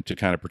gym to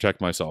kind of protect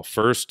myself.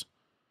 First,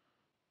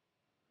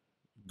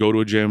 go to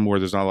a gym where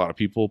there's not a lot of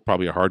people.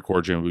 Probably a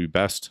hardcore gym would be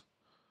best.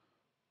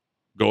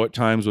 Go at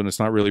times when it's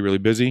not really, really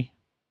busy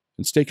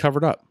and stay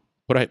covered up.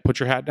 Put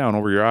your hat down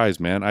over your eyes,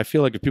 man. I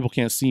feel like if people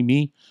can't see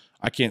me,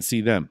 I can't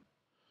see them.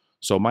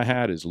 So my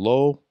hat is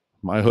low,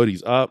 my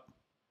hoodie's up,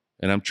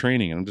 and I'm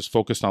training and I'm just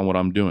focused on what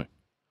I'm doing.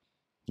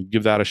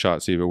 Give that a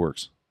shot, see if it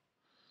works.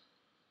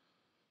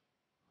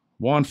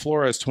 Juan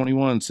Flores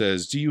 21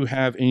 says, do you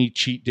have any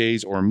cheat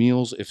days or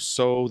meals? If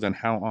so, then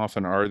how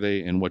often are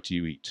they and what do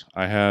you eat?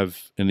 I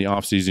have in the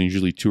off season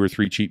usually 2 or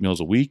 3 cheat meals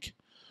a week.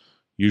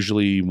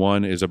 Usually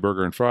one is a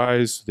burger and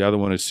fries, the other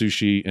one is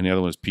sushi, and the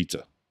other one is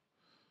pizza.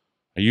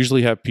 I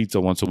usually have pizza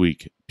once a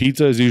week.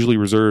 Pizza is usually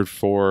reserved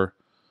for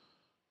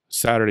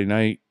Saturday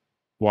night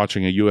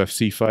watching a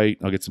UFC fight.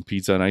 I'll get some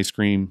pizza and ice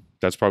cream.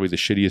 That's probably the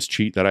shittiest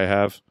cheat that I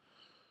have.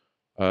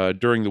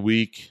 During the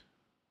week,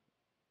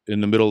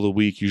 in the middle of the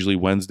week, usually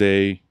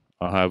Wednesday,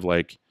 I'll have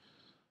like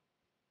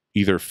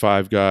either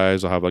Five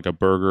Guys, I'll have like a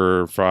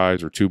burger,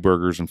 fries, or 2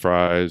 burgers and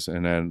fries,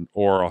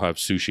 or I'll have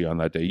sushi on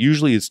that day.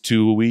 Usually it's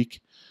 2 a week.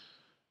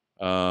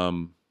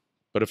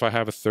 But if I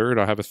have a third,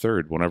 I'll have a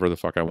third whenever the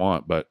fuck I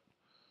want. But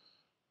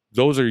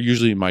those are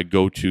usually my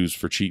go-tos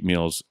for cheat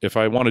meals. If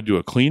I want to do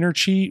a cleaner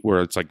cheat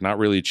where it's like not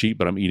really a cheat,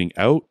 but I'm eating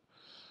out,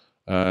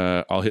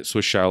 I'll hit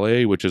Swiss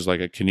Chalet, which is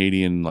like a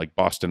Canadian, like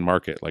Boston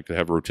market. Like they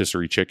have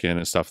rotisserie chicken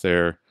and stuff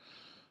there.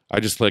 I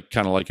just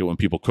kind of like it when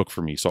people cook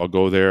for me. So I'll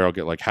go there, I'll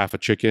get like half a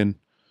chicken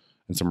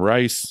and some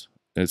rice.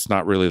 And it's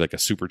not really like a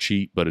super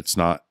cheat, but it's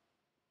not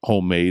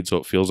homemade, so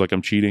it feels like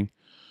I'm cheating.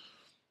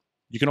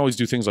 You can always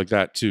do things like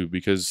that too,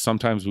 because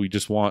sometimes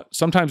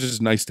sometimes it's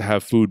just nice to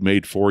have food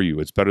made for you.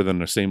 It's better than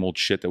the same old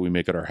shit that we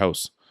make at our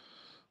house.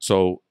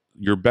 So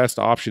your best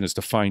option is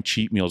to find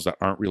cheat meals that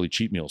aren't really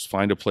cheat meals.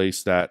 Find a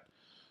place that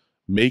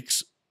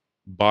makes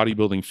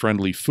bodybuilding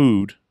friendly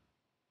food,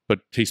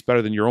 but tastes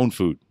better than your own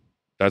food.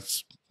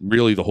 That's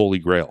really the holy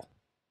grail.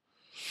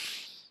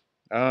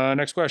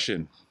 Next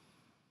question.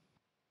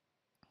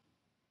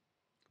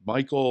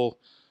 Michael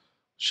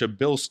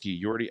Shabilsky,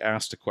 you already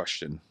asked a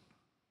question,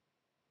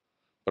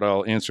 but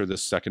I'll answer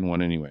this second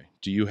one anyway.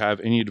 Do you have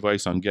any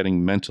advice on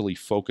getting mentally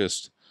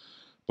focused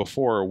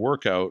before a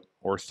workout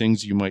or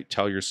things you might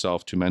tell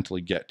yourself to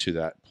mentally get to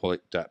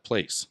that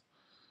place?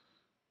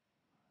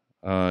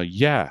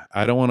 Yeah,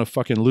 I don't want to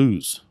fucking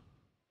lose.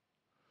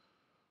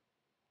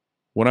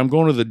 When I'm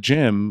going to the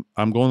gym,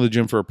 I'm going to the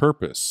gym for a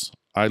purpose.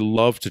 I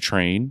love to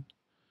train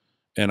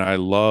and I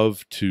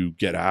love to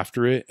get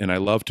after it and I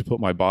love to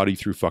put my body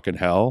through fucking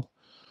hell.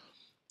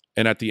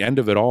 And at the end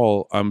of it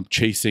all, I'm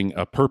chasing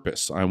a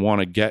purpose. I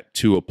want to get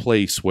to a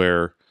place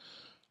where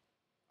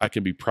I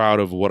can be proud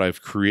of what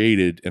I've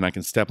created and I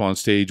can step on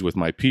stage with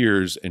my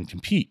peers and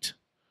compete.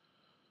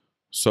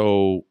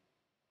 So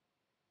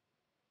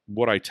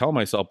what I tell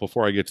myself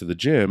before I get to the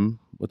gym,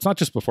 it's not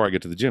just before I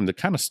get to the gym, it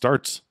kind of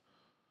starts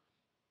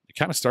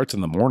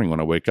in the morning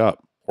when I wake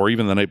up, or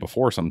even the night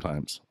before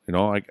sometimes.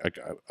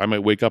 I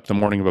might wake up the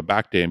morning of a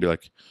back day and be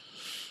like,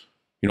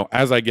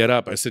 as I get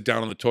up, I sit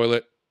down on the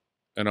toilet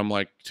and I'm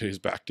like, today's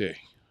back day.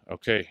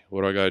 Okay,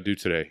 what do I got to do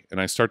today? And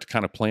I start to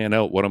kind of plan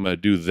out what I'm going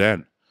to do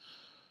then.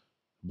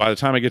 By the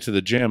time I get to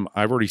the gym,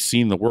 I've already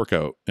seen the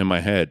workout in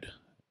my head.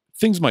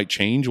 Things might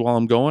change while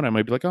I'm going. I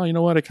might be like, oh, you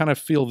know what? I kind of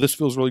feel this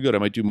feels really good. I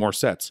might do more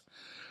sets.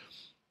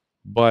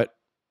 But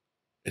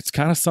it's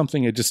kind of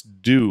something I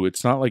just do.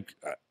 It's not like,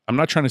 I'm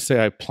not trying to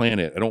say I plan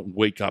it. I don't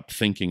wake up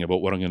thinking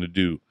about what I'm going to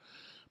do.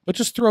 But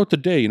just throughout the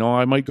day,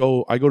 I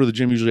go to the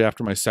gym usually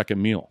after my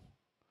second meal.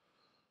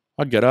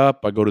 I get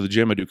up, I go to the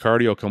gym, I do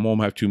cardio, come home,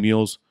 have 2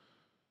 meals.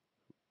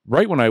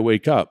 Right when I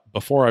wake up,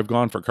 before I've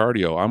gone for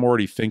cardio, I'm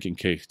already thinking,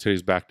 okay,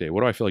 today's back day.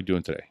 What do I feel like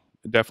doing today?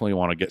 I definitely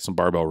want to get some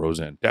barbell rows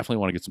in. Definitely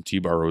want to get some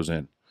T-bar rows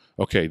in.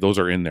 Okay, those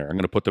are in there. I'm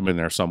going to put them in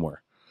there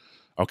somewhere.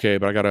 Okay,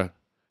 but I gotta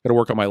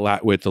work on my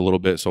lat width a little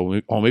bit.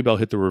 So maybe I'll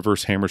hit the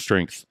reverse hammer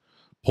strength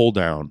pull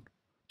down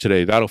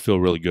today. That'll feel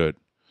really good.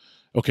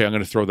 Okay, I'm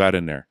going to throw that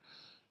in there.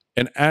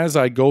 And as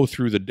I go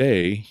through the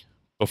day,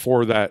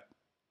 before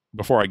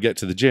I get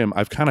to the gym,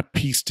 I've kind of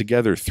pieced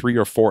together 3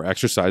 or 4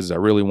 exercises I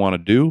really want to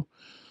do.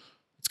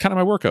 It's kind of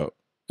my workout.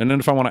 And then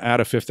if I want to add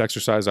a 5th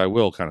exercise, I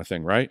will, kind of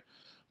thing, right?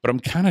 But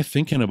I'm kind of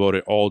thinking about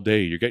it all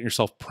day. You're getting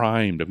yourself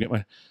primed.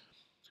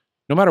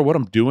 No matter what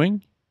I'm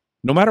doing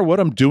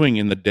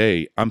in the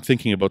day, I'm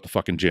thinking about the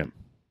fucking gym.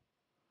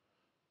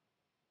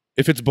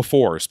 If it's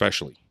before,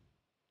 especially.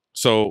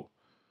 So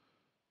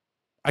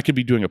I could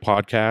be doing a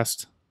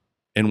podcast,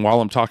 and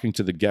while I'm talking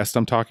to the guest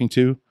I'm talking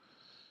to,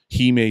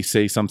 he may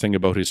say something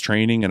about his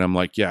training, and I'm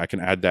like, yeah, I can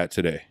add that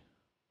today.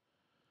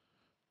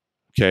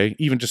 Okay,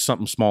 even just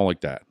something small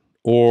like that.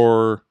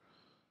 Or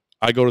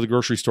I go to the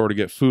grocery store to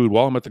get food.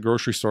 While I'm at the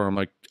grocery store, I'm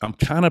like, I'm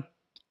kind of,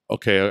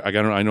 okay, I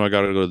know I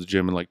got to go to the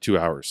gym in like 2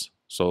 hours.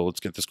 So let's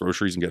get this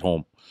groceries and get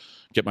home,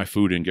 get my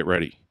food in, get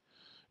ready.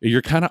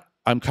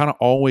 I'm kind of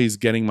always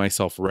getting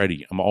myself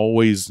ready. I'm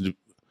always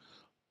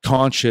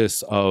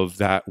conscious of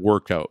that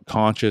workout,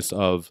 conscious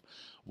of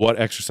what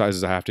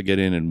exercises I have to get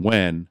in and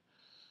when,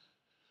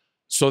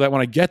 so that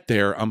when I get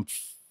there, I'm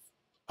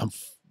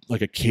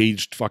like a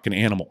caged fucking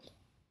animal.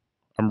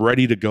 I'm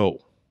ready to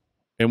go.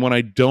 And when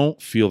I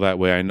don't feel that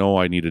way, I know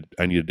I need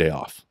a day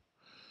off,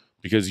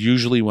 because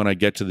usually when I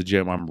get to the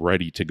gym, I'm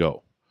ready to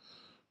go.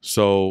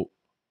 So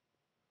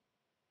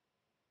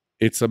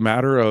it's a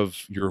matter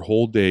of your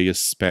whole day is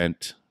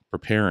spent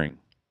preparing.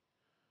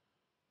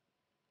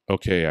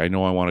 Okay, I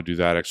know I want to do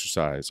that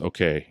exercise.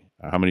 Okay,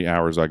 how many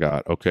hours I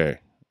got? Okay,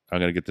 I'm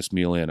going to get this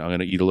meal in. I'm going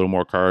to eat a little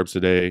more carbs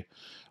today.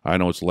 I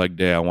know it's leg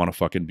day. I want to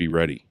fucking be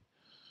ready.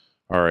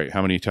 All right,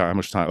 how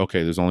much time?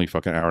 Okay, there's only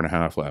fucking hour and a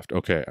half left.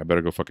 Okay, I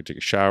better go fucking take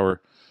a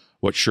shower.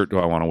 What shirt do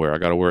I want to wear? I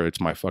got to wear,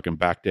 it's my fucking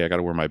back day. I got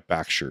to wear my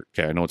back shirt.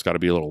 Okay, I know it's got to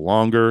be a little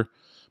longer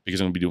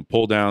because I'm going to be doing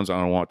pull downs. I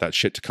don't want that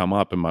shit to come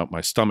up and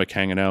my stomach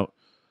hanging out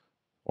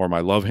or my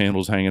love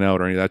handles hanging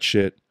out or any of that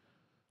shit.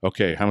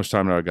 Okay, how much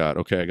time do I got?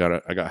 Okay, I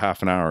got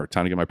half an hour.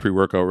 Time to get my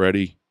pre-workout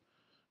ready,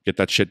 get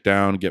that shit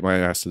down, get my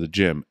ass to the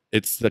gym.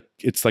 It's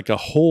like a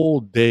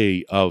whole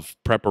day of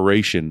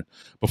preparation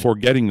before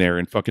getting there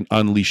and fucking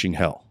unleashing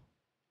hell.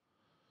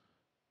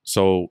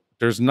 So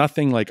there's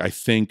nothing like, I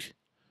think,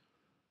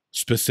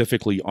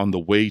 specifically on the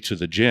way to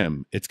the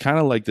gym. It's kind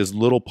of like this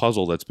little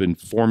puzzle that's been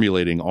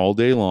formulating all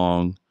day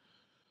long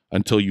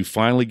until you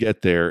finally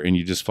get there and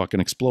you just fucking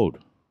explode.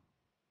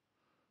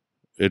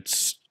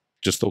 It's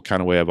just the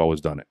kind of way I've always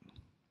done it.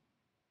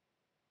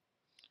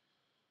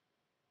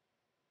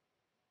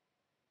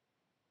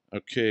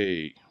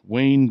 Okay,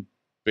 Wayne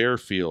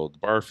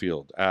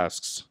Barfield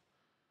asks,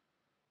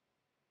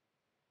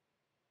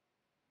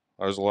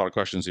 there's a lot of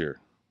questions here.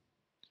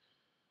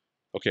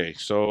 Okay,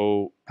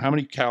 so how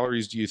many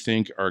calories do you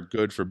think are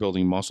good for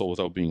building muscle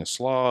without being a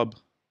slob?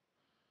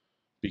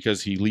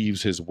 Because he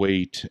leaves his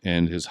weight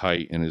and his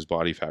height and his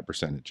body fat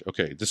percentage.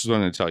 Okay, this is what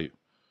I'm going to tell you.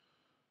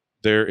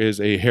 There is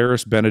a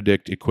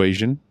Harris-Benedict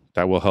equation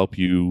that will help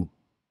you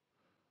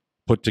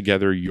put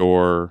together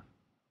your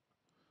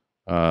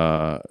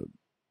basal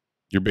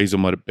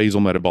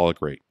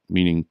metabolic rate,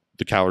 meaning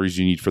the calories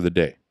you need for the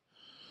day.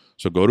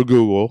 So go to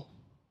Google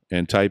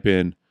and type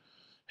in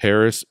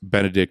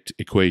Harris-Benedict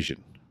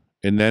equation,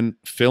 and then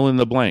fill in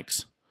the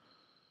blanks.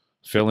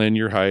 Fill in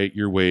your height,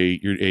 your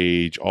weight, your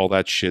age, all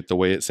that shit the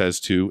way it says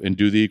to, and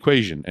do the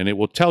equation. And it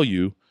will tell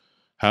you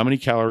how many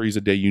calories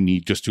a day you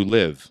need just to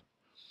live.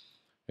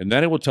 And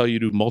then it will tell you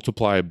to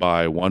multiply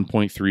by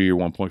 1.3 or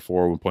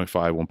 1.4,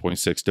 1.5,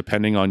 1.6,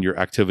 depending on your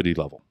activity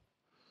level.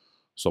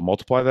 So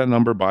multiply that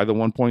number by the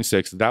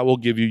 1.6. That will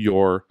give you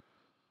your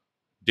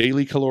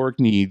daily caloric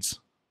needs,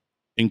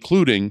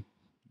 including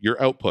your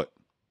output.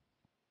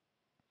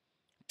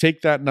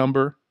 Take that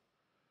number,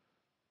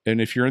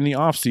 and if you're in the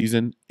off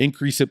season,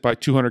 increase it by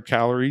 200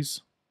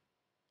 calories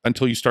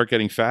until you start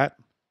getting fat.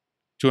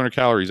 200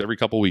 calories every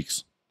couple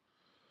weeks.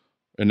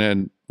 And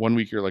then 1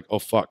 week you're like, oh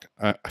fuck,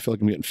 I feel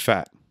like I'm getting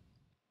fat.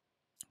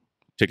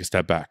 Take a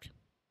step back.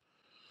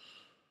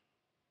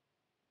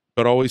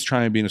 But always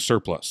try and be in a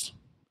surplus.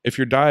 If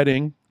you're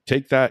dieting,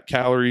 take those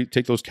calories,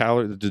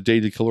 the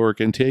daily caloric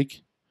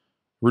intake,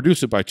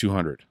 reduce it by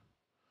 200.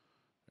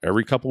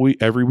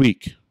 Every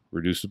week,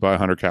 reduce it by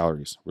 100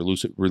 calories.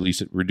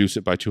 Reduce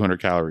it by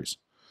 200 calories.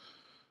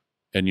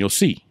 And you'll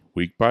see,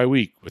 week by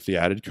week, with the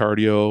added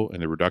cardio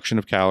and the reduction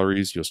of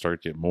calories, you'll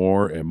start to get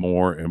more and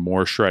more and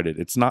more shredded.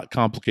 It's not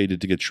complicated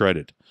to get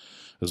shredded,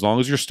 as long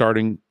as you're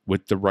starting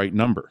with the right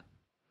number.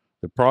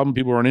 The problem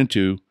people run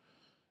into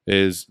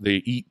is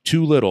they eat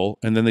too little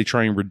and then they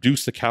try and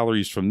reduce the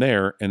calories from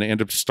there, and they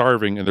end up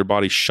starving and their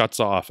body shuts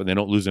off and they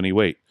don't lose any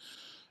weight.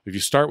 If you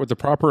start with the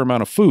proper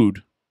amount of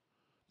food,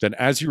 then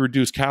as you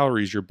reduce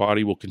calories, your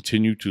body will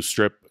continue to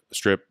strip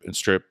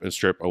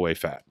away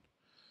fat.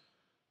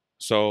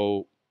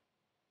 So,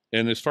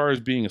 and as far as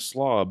being a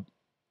slob,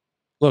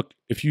 look,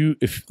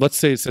 if let's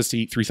say it says to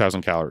eat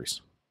 3,000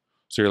 calories.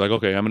 So you're like,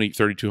 okay, I'm going to eat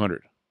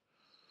 3,200.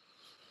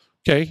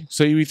 Okay,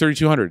 so you eat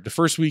 3,200. The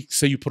first week,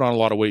 say you put on a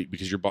lot of weight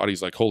because your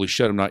body's like, holy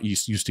shit, I'm not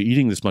used to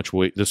eating this much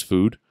weight, this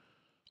food.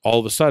 All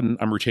of a sudden,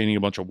 I'm retaining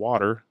a bunch of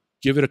water.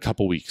 Give it a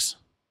couple weeks.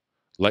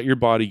 Let your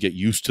body get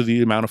used to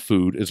the amount of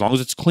food. As long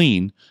as it's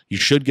clean, you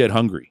should get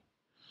hungry.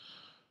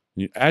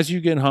 As you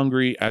get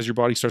hungry, as your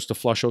body starts to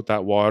flush out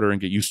that water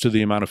and get used to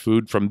the amount of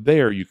food, from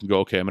there, you can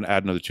go, okay, I'm going to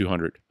add another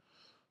 200.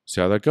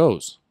 See how that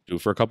goes. Do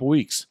it for a couple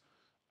weeks.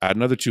 Add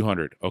another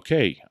 200.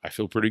 Okay, I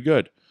feel pretty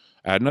good.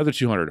 Add another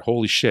 200.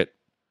 Holy shit.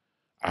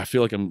 I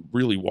feel like I'm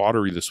really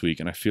watery this week,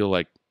 and I feel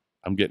like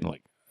I'm getting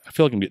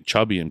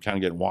chubby and kind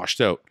of getting washed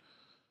out.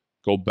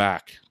 Go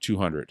back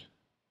 200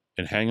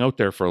 and hang out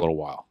there for a little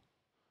while.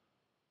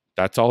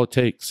 That's all it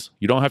takes.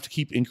 You don't have to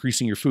keep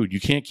increasing your food. You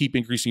can't keep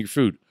increasing your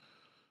food.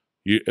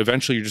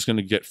 Eventually, you're just going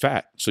to get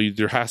fat. So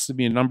there has to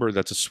be a number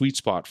that's a sweet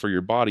spot for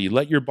your body.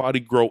 Let your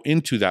body grow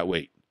into that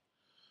weight.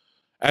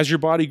 As your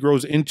body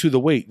grows into the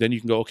weight, then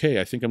you can go,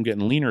 okay, I think I'm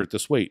getting leaner at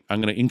this weight.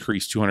 I'm going to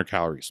increase 200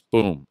 calories.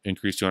 Boom,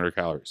 increase 200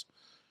 calories.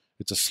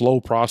 It's a slow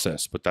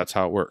process, but that's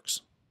how it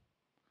works.